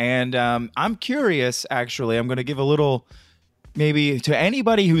done it, and I'm curious. Actually, I'm going to give a little, maybe to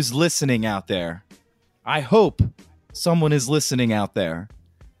anybody who's listening out there. I hope someone is listening out there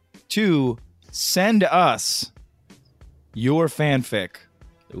to send us your fanfic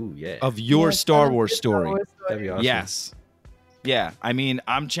Ooh, yeah. of your Yeah, Star tell us Wars your story. That'd be awesome. Yes. Yeah. I mean,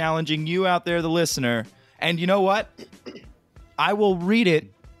 I'm challenging you out there, the listener. And you know what? I will read it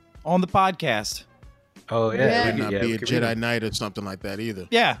on the podcast. Oh, Yeah. yeah. It would not be we a could read Jedi them. Knight or something like that either.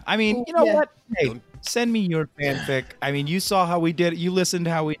 Yeah. I mean, you know Yeah. what? Hey, send me your fanfic. I mean, you saw how we did it. You listened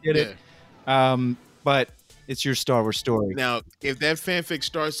to how we did it. But it's your Star Wars story. Now, if that fanfic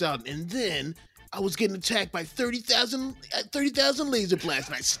starts out, and then I was getting attacked by 30,000 laser blasts,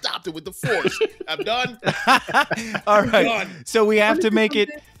 and I stopped it with the Force. I'm done. All right. Done. So we have to make it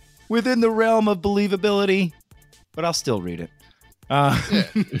within the realm of believability, but I'll still read it.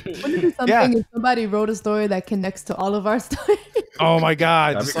 Wouldn't it be something Yeah. if somebody wrote a story that connects to all of our stories? Oh my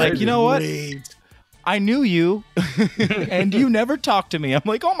God. That'd It's be like, crazy. you know what? Great. I knew you and you never talked to me. I'm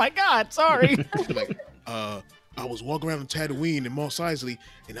like, oh my God, sorry. Like, I was walking around in Tatooine in Mos Eisley,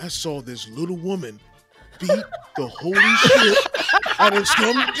 and I saw this little woman beat the holy shit out of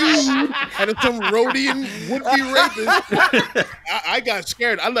some dude, out of some Rhodian would-be rapist. I got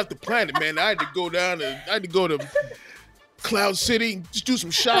scared. I left the planet, man. I had to go to Cloud City, just do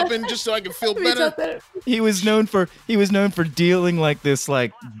some shopping, just so I could feel better. He was known for dealing like this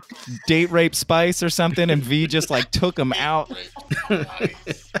like date rape spice or something, and V just like took him out.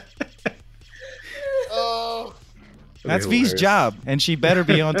 Oh, That's That'd be V's hilarious. job, and she better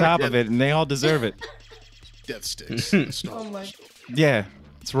be on top of it, and they all deserve it. death sticks. Oh my! Yeah,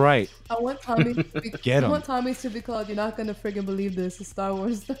 that's right. I want Tommy. To be, Get I 'em. want Tommy's to be called. You're not gonna friggin' believe this. It's Star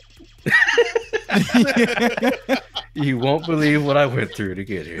Wars. You won't believe what I went through to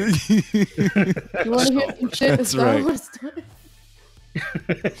get here. You want to hear some shit? That's It's Star right. Wars story.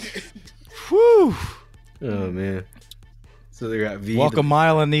 Whew. Oh man. So they got V. Walk the, a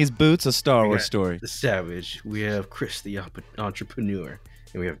mile in these boots, a Star we Wars got story. The savage. We have Chris the entrepreneur,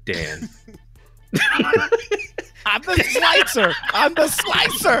 and we have Dan. I'm the slicer. I'm the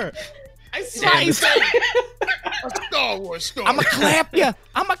slicer. I slice. A Star Wars story. I'm a clamp you.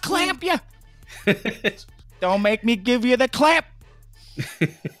 I'm a clamp you. Don't make me give you the clap.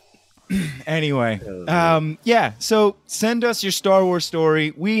 Anyway, yeah. So send us your Star Wars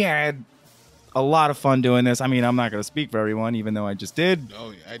story. We had a lot of fun doing this. I mean, I'm not going to speak for everyone, even though I just did.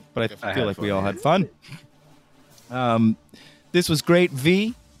 Oh, yeah, But I I feel had like we fun, all yeah. had fun. This was great,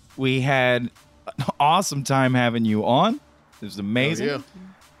 V. We had an awesome time having you on. It was amazing. yeah.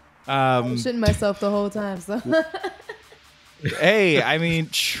 I'm shitting myself the whole time. So Hey, I mean,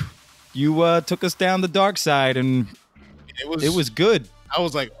 you took us down the dark side, and it was good. I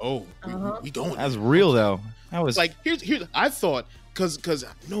was like, oh, we going. That was real, though. That was Like here's I thought because I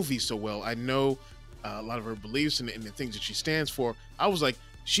know V so well, I know a lot of her beliefs and the things that she stands for. I was like,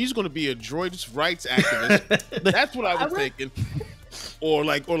 she's going to be a droids rights activist. That's what I was thinking. Or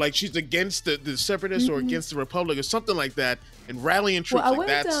like she's against the separatists or against the Republic or something like that, and rallying troops. well, I like went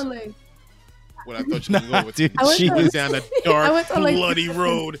that's down like what I thought you were going to go with. dude, I went she down- was Down a I dark, went on, like, bloody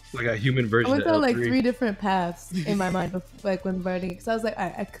road. Like a human I version went of down like L3. 3 different paths in my mind, like when writing. Because I was like,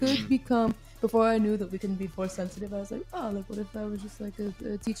 I could become. Before I knew that we couldn't be force sensitive, I was like, oh, like what if I was just like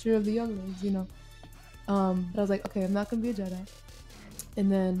a teacher of the younglings, you know? But I was like, okay, I'm not gonna be a Jedi.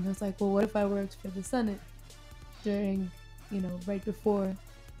 And then I was like, well, what if I worked for the Senate during, right before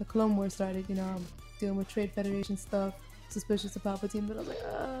the Clone Wars started? I'm dealing with Trade Federation stuff, suspicious of Palpatine, but I was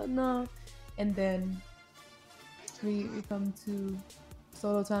like, no. And then we come to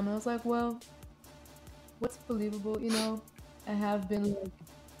Solo Time, and I was like, well, what's believable? I have been like,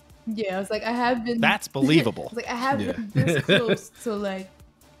 yeah, I was like, I have been. That's believable. I was like, I have been this close to like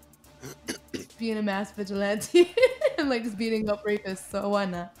being a mass vigilante and like just beating up rapists. So why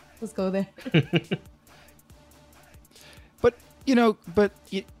not? Let's go there. But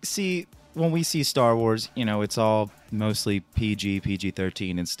you see, when we see Star Wars, it's all mostly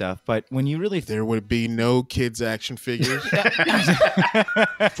PG-13 and stuff. But when you really There would be no kids action figures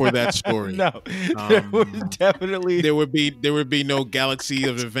for that story. no, there would definitely There would be no Galaxy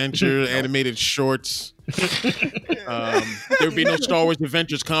of Adventure animated shorts. There would be no Star Wars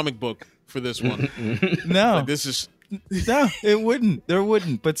Adventures comic book for this one. no. Like, this is No, it wouldn't. There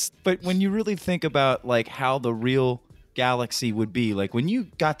wouldn't. But when you really think about like how the real galaxy would be, like when you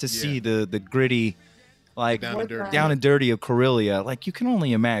got to see the gritty, like down and dirty of Corellia, like you can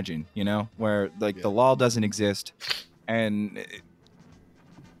only imagine, where like the law doesn't exist, and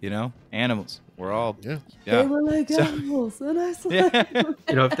animals. We're all They were like animals, and I saw yeah.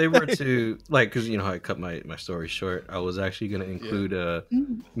 If they were to because how I cut my story short, I was actually going to include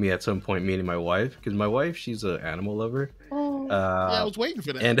me at some point meeting my wife, because my wife, she's an animal lover. Oh. I was waiting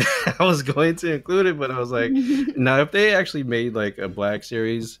for that. And I was going to include it, but I was like, now if they actually made like a black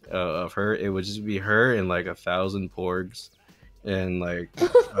series of her, it would just be her and like 1,000 porgs and like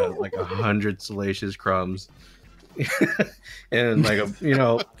 100 salacious crumbs, and like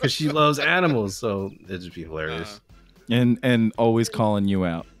because she loves animals, so it'd just be hilarious. And always calling you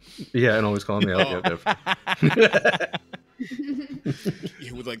out. Yeah, and always calling me out.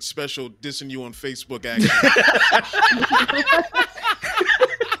 Yeah, with like special dissing you on Facebook action.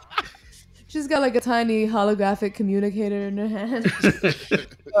 She's got like a tiny holographic communicator in her hand.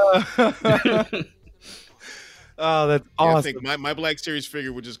 Oh, that's Yeah, awesome. I think my Black Series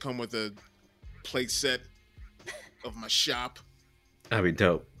figure would just come with a plate set of my shop That'd be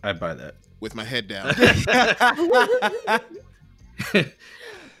dope. I'd buy that. with my head down.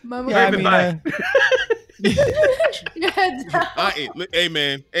 My Yeah, I mom- mean, Your head down.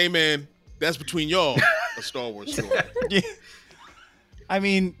 Hey man, that's between y'all. A Star Wars story. yeah. I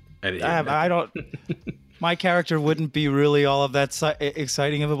mean, I don't. My character wouldn't be really all of that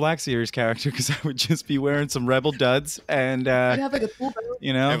exciting of a Black Series character because I would just be wearing some Rebel duds and You have like a tool belt.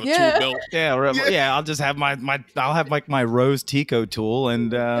 you know, Have a Yeah. tool belt. yeah, Rebel, yeah. I'll just have I'll have like my Rose Tico tool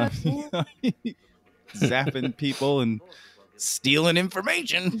and zapping people and stealing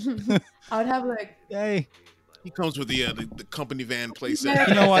information. I would have like Hey, He comes with the company van playset. Yeah.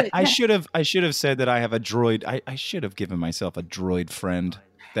 you know what? I Yeah. should have said that I have a droid. I should have given myself a droid friend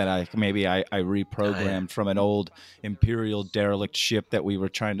that I reprogrammed from an old Imperial derelict ship that we were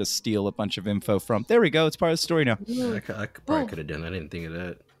trying to steal a bunch of info from. There we go. It's part of the story now. I probably could have done that. I didn't think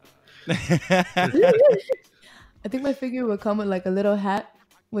of that. I think my figure would come with like a little hat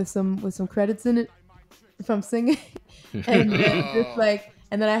with some credits in it from singing, and then just like,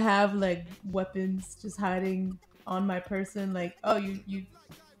 and then I have like weapons just hiding on my person. Like, oh, you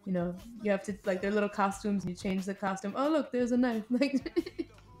know, you have to like their little costumes. And you change the costume. Oh, look, there's a knife. Like,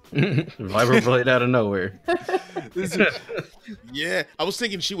 Vibro blade out of nowhere. Yeah, I was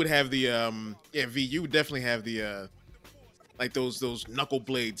thinking she would have the V. You would definitely have the like those knuckle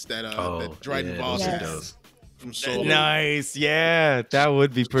blades that that Dryden Voss those are Yes. dope. from Solo. Nice. Yeah, that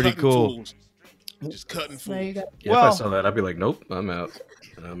would be pretty Cutting cool. tools. Just cutting now you food. got Yeah, Well- if I saw that, I'd be like, nope, I'm out.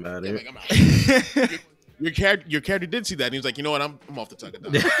 I'm out of Yeah, here. like, I'm out. Your character did see that, and he was like, you know what, I'm off the tuck.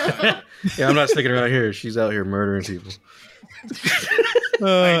 Yeah, I'm not sticking around here. She's out here murdering people.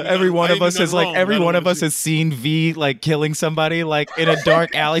 Every one I of ain't us done has like wrong. every I don't one of wanna us see- has seen V like killing somebody like in a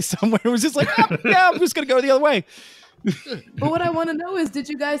dark alley somewhere. It was just like, oh, yeah, I'm just gonna go the other way. But what I want to know is, did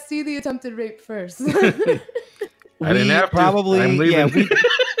you guys see the attempted rape first? I didn't have to. probably, I'm leaving. yeah.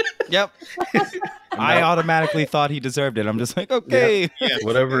 Yep. I automatically thought he deserved it. I'm just like, okay. Yeah,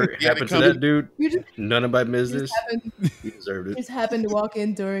 Whatever Yeah, happened to they come- that dude, you just, none of my business. happened, He deserved you it. just happened to walk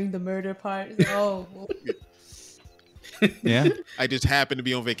in during the murder part. It's like, oh, well, Yeah. I just happened to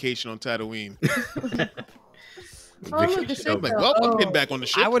be on vacation on Tatooine. oh look, the Vacation ship over. Like, fell. well, I'm Oh. getting back on the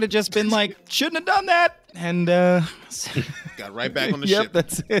ship. I would have just been like, shouldn't have done that. And Got right back on the yep, ship.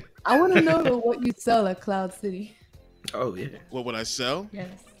 that's it. I want to know what you sell at Cloud City. Oh yeah. What would I sell? Yes.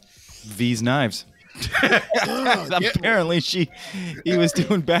 V's knives. Oh, yeah. Apparently he was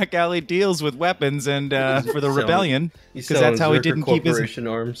doing back alley deals with weapons and for the Selling- rebellion. He's 'Cause that's selling how he Zerker didn't keep his- Corporation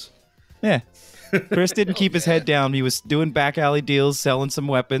arms. Yeah. Chris didn't keep his head down. He was doing back alley deals, selling some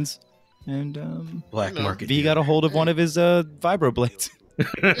weapons. And Black No. market. V got a hold of one of his vibro blades.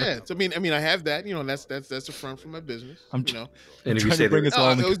 Yeah, so, I mean, I have that. You know, that's a front for my business. I'm you know, And if you trying say to bring that, us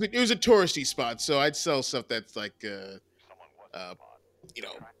all in the- it was a touristy spot, so I'd sell stuff that's like, you know,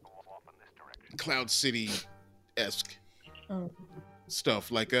 Cloud City esque Oh,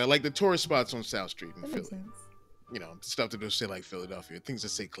 stuff, like the tourist spots on South Street in that Philly. makes sense. You know, stuff that don't say like Philadelphia, things that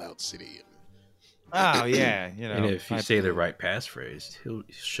say Cloud City. Oh yeah, you know. and if you say the right passphrase, he'll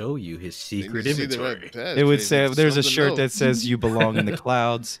show you his secret You see the inventory. right path, it would it's say there's a something shirt else. that says "You belong in the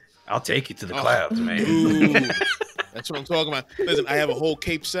clouds." I'll take you to the Oh. clouds, man. Ooh, that's what I'm talking about. Listen, I have a whole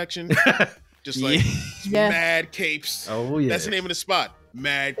cape section, just like Yeah. mad capes. Oh yeah. That's the name of the spot.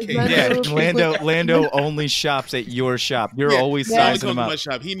 Mad Is capes. that- Yeah, Lando only shops at your shop. You're Yeah, always he only sizing comes them to my up.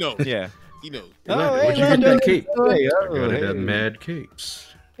 shop. He knows. Yeah. He knows. Oh, Where'd hey, you get Lando. that cape? Hey, I oh, got it at hey. Mad Capes.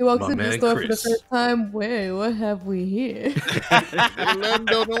 He walks My into the man store Chris. for the first time. Wait, what have we here? Hey,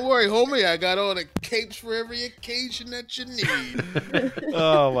 Lando, don't worry, homie. I got all the capes for every occasion that you need.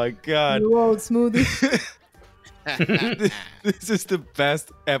 Oh my god. You old smoothie. This is the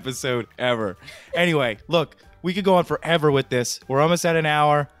best episode ever. Anyway, look, we could go on forever with this. We're almost at an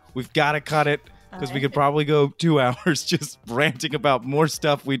hour. We've got to cut it. because we could probably go 2 hours just ranting about more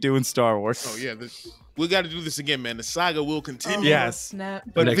stuff we do in Star Wars. Oh yeah, we got to do this again, man. The saga will continue. Yes. Snap.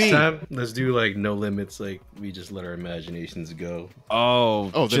 But next V, time, let's do like no limits. Like we just let our imaginations go.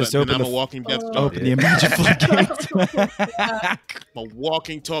 Oh, just then open I'm the a walking Death Star. open the Imagine floodgates. I'm a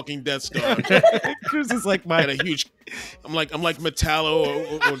walking, talking Death Star. Cruz is like Got my a huge. I'm like Metallo,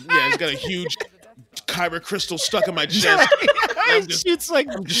 or yeah, it's got a huge kyber crystal stuck in my chest. I'm just shoots like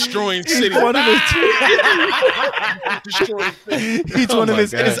destroying cities. one of his, Destroying things. each one of my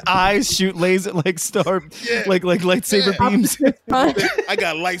his God. eyes shoot laser like star Yeah. like lightsaber Yeah. beams. I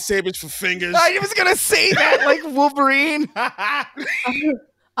got lightsabers for fingers. I was gonna say that like Wolverine.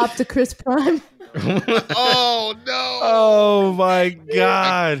 Opticris Prime. Oh no! Oh my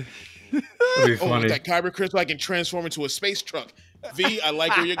god. That'd be Oh, funny. with that kyber crystal, I can transform into a space truck. V, I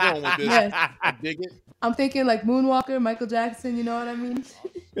like where you're going with this. Yes. I dig it. I'm thinking like Moonwalker, Michael Jackson. You know what I mean?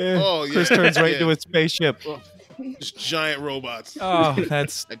 Oh, yeah. Chris turns right Yeah. into a spaceship. Just giant robots. Oh,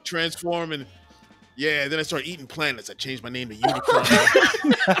 that's I transform and yeah, then I start eating planets. I changed my name to Unicron.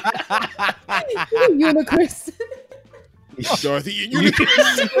 Unicris. Dorothy,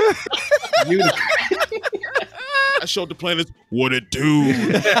 Unicron. I showed the planets what it do.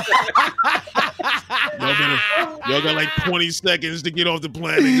 Y'all got like 20 seconds to get off the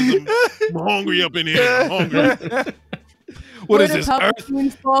planet 'cause I'm hungry up in here. I'm hungry. what is Where this? did Earth?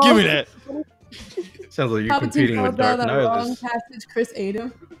 Palpatine fall? Give me that. Sounds like you're Palpatine competing fell with down Dark that wrong Nihilus. passage. Chris ate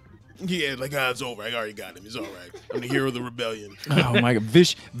him. Yeah, like it's over. I already got him. It's all right. I'm the hero of the rebellion. Oh my god.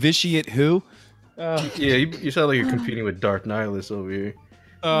 Vitiate who? Yeah, you sound like you're competing with Dark Nihilus over here,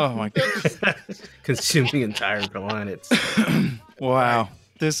 Oh my god. consuming entire planets. Wow.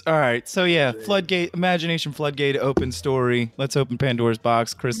 This all right. So yeah, Floodgate, Imagination Floodgate, open story. Let's open Pandora's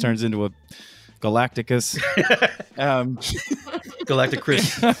box. Chris turns into a Galacticus. Galactic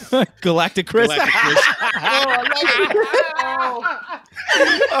Chris. Galactic Chris. Galactic Chris.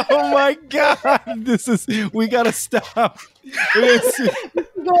 Oh my god. This is we gotta stop. This is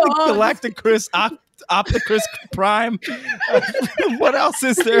Go on. Galactic Chris, Opticris Prime. What else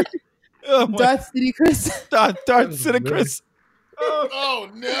is there? Oh my Darth City Chris. Darth Sidicris. Oh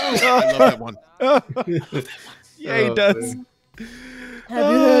no! I love that one. Yeah, he Oh, does. man.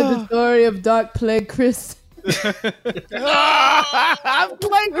 Have you heard the story of Dark Plague Chris? Play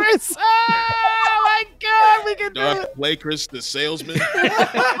Chris. Oh my god, we can do it. Dark Play Chris, the salesman.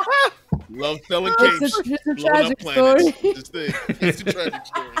 Love selling Oh, capes. it's a blowing up tragic planets. story. This thing. It's a tragic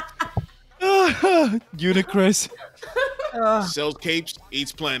story. Unicris. Sells capes,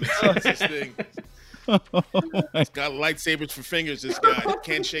 eats planets. That's his thing. He's got lightsabers for fingers. This guy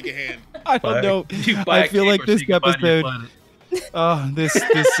can't shake a hand. I don't know. I feel like this episode.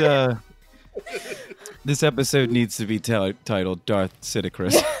 This episode needs to be titled Darth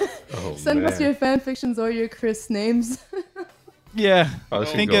Sidicris. Oh, Send us man. your fan fictions or your Chris names. Yeah. Oh, this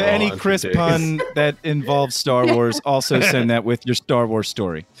could Think go of any on for Chris days. pun that involves Star Wars. Also send that with your Star Wars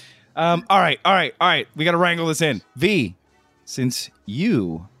story. All right. We got to wrangle this in. V, since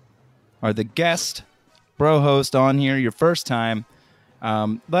you are the guest bro host on here, your first time,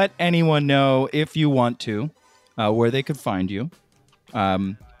 let anyone know if you want to where they could find you.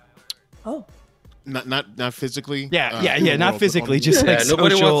 Oh. Not physically. Yeah, in the not world, physically, but just on- like Yeah,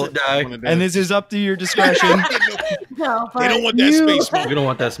 nobody social. wants to die. And this is up to your discretion. No, They don't want that space smoke. We don't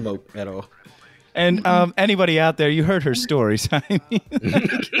want that smoke at all. And anybody out there, you heard her stories. I mean,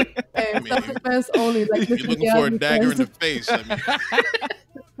 Hey, self-defense only. Like, You're looking for a dagger in the face. I mean,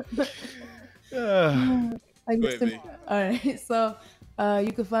 Like, Go ahead, V. all right, so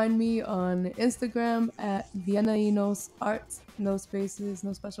you can find me on Instagram at Vienna Enos Art. No spaces,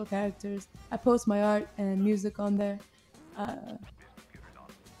 no special characters. I post my art and music on there.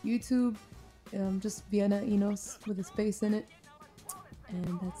 YouTube, just Vienna Enos with a space in it.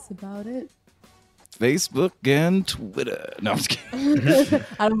 And that's about it. Facebook and Twitter. No, I'm just kidding.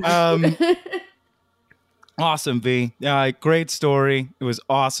 I don't know. Awesome, V. Great story. It was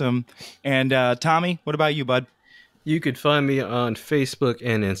awesome. And Tommy, what about you, bud? You could find me on Facebook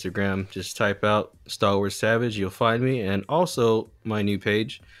and Instagram. Just type out Star Wars Savage. You'll find me. And also my new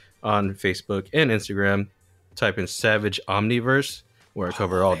page on Facebook and Instagram. Type in Savage Omniverse, where I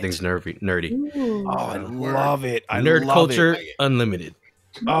cover all things nerdy. Ooh. Oh, I love it. I Nerd love culture it. unlimited.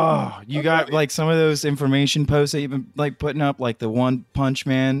 Oh, you got like some of those information posts that you've been like putting up, like the One Punch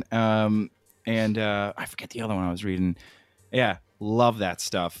Man, and I forget the other one I was reading. Yeah, love that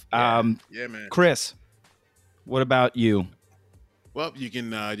stuff. yeah, man. Chris, what about you? Well, you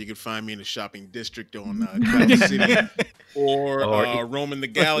can find me in the shopping district on Cloud City or roaming the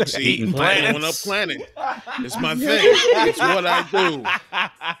galaxy, Eating blowing up planet. It's my thing. It's what I do.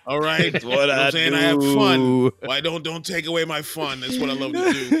 All right, It's what I saying do. I have fun. Why don't take away my fun? That's what I love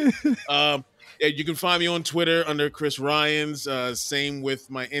to do. Yeah, you can find me on Twitter under Chris Ryans. Same with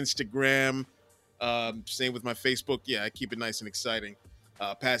my Instagram. Same with my Facebook. Yeah, I keep it nice and exciting.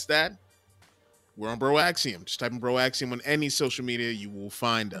 Past that, we're on Bro Axiom. Just type in Bro Axiom on any social media. You will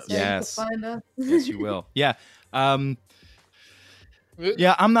find us. Yes. You can find us. Yes, you will. Yeah.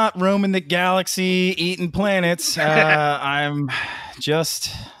 Yeah, I'm not roaming the galaxy, eating planets. I'm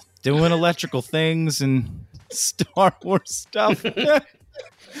just doing electrical things and Star Wars stuff.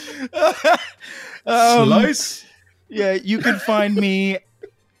 Slice. Yeah, you can find me.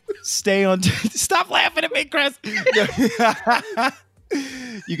 Stay on. Stop laughing at me, Chris.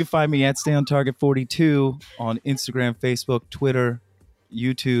 You can find me at Stay on Target 42 on Instagram, Facebook, Twitter,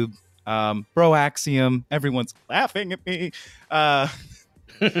 YouTube. Bro Axiom. Everyone's laughing at me.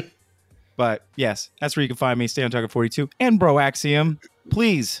 But yes, that's where you can find me. Stay on Target 42 and Bro Axiom.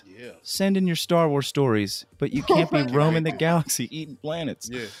 Please send in your Star Wars stories, but you can't be roaming the galaxy eating planets.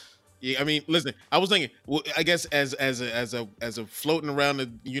 Yeah. Yeah, I mean, listen. I was thinking. Well, I guess as a floating around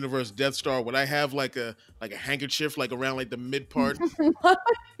the universe Death Star, would I have like a handkerchief like around like the mid part?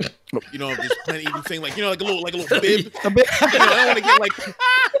 You know, this planet eating thing, like like a little bib. I don't want to get like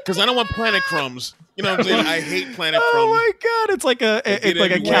because I don't want planet crumbs. You know what I'm saying? I hate planet crumbs. Oh my god, it's like a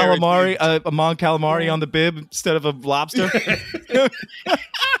calamari, a Mon Calamari on the bib instead of a lobster.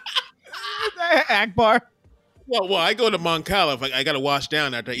 Akbar. Well, I go to Mon Cala if I got to wash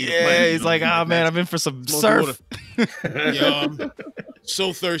down after I eat a planet. Yeah, he's like, oh man, I'm in for some surf. Yeah, I'm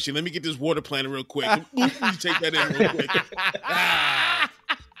so thirsty. Let me get this water planet real quick. You take that in real quick.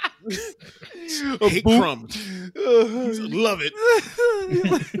 Hate crumbs. Love it.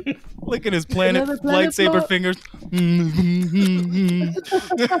 Licking his planet lightsaber float? fingers.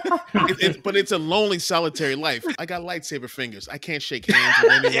 But it's a lonely, solitary life. I got lightsaber fingers. I can't shake hands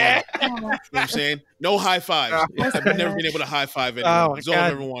with anyone. Yeah. You know what I'm saying? No high fives. I've never been able to high five anyone. Oh, my That's all I've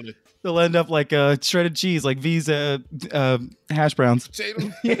God. ever wanted. They'll end up like shredded cheese, like Visa hash browns.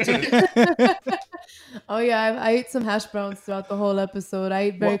 Potato. Oh yeah, I ate some hash browns throughout the whole episode. I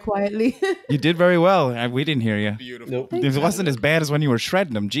ate very quietly. You did very well. We didn't hear you. Beautiful. Nope. It wasn't as bad as when you were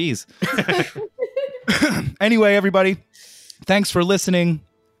shredding them. Jeez. Anyway, everybody, thanks for listening.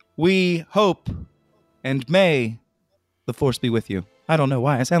 We hope and may the force be with you. I don't know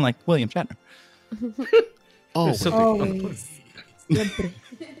why. I sound like William Shatner. There's something- Always. Siempre.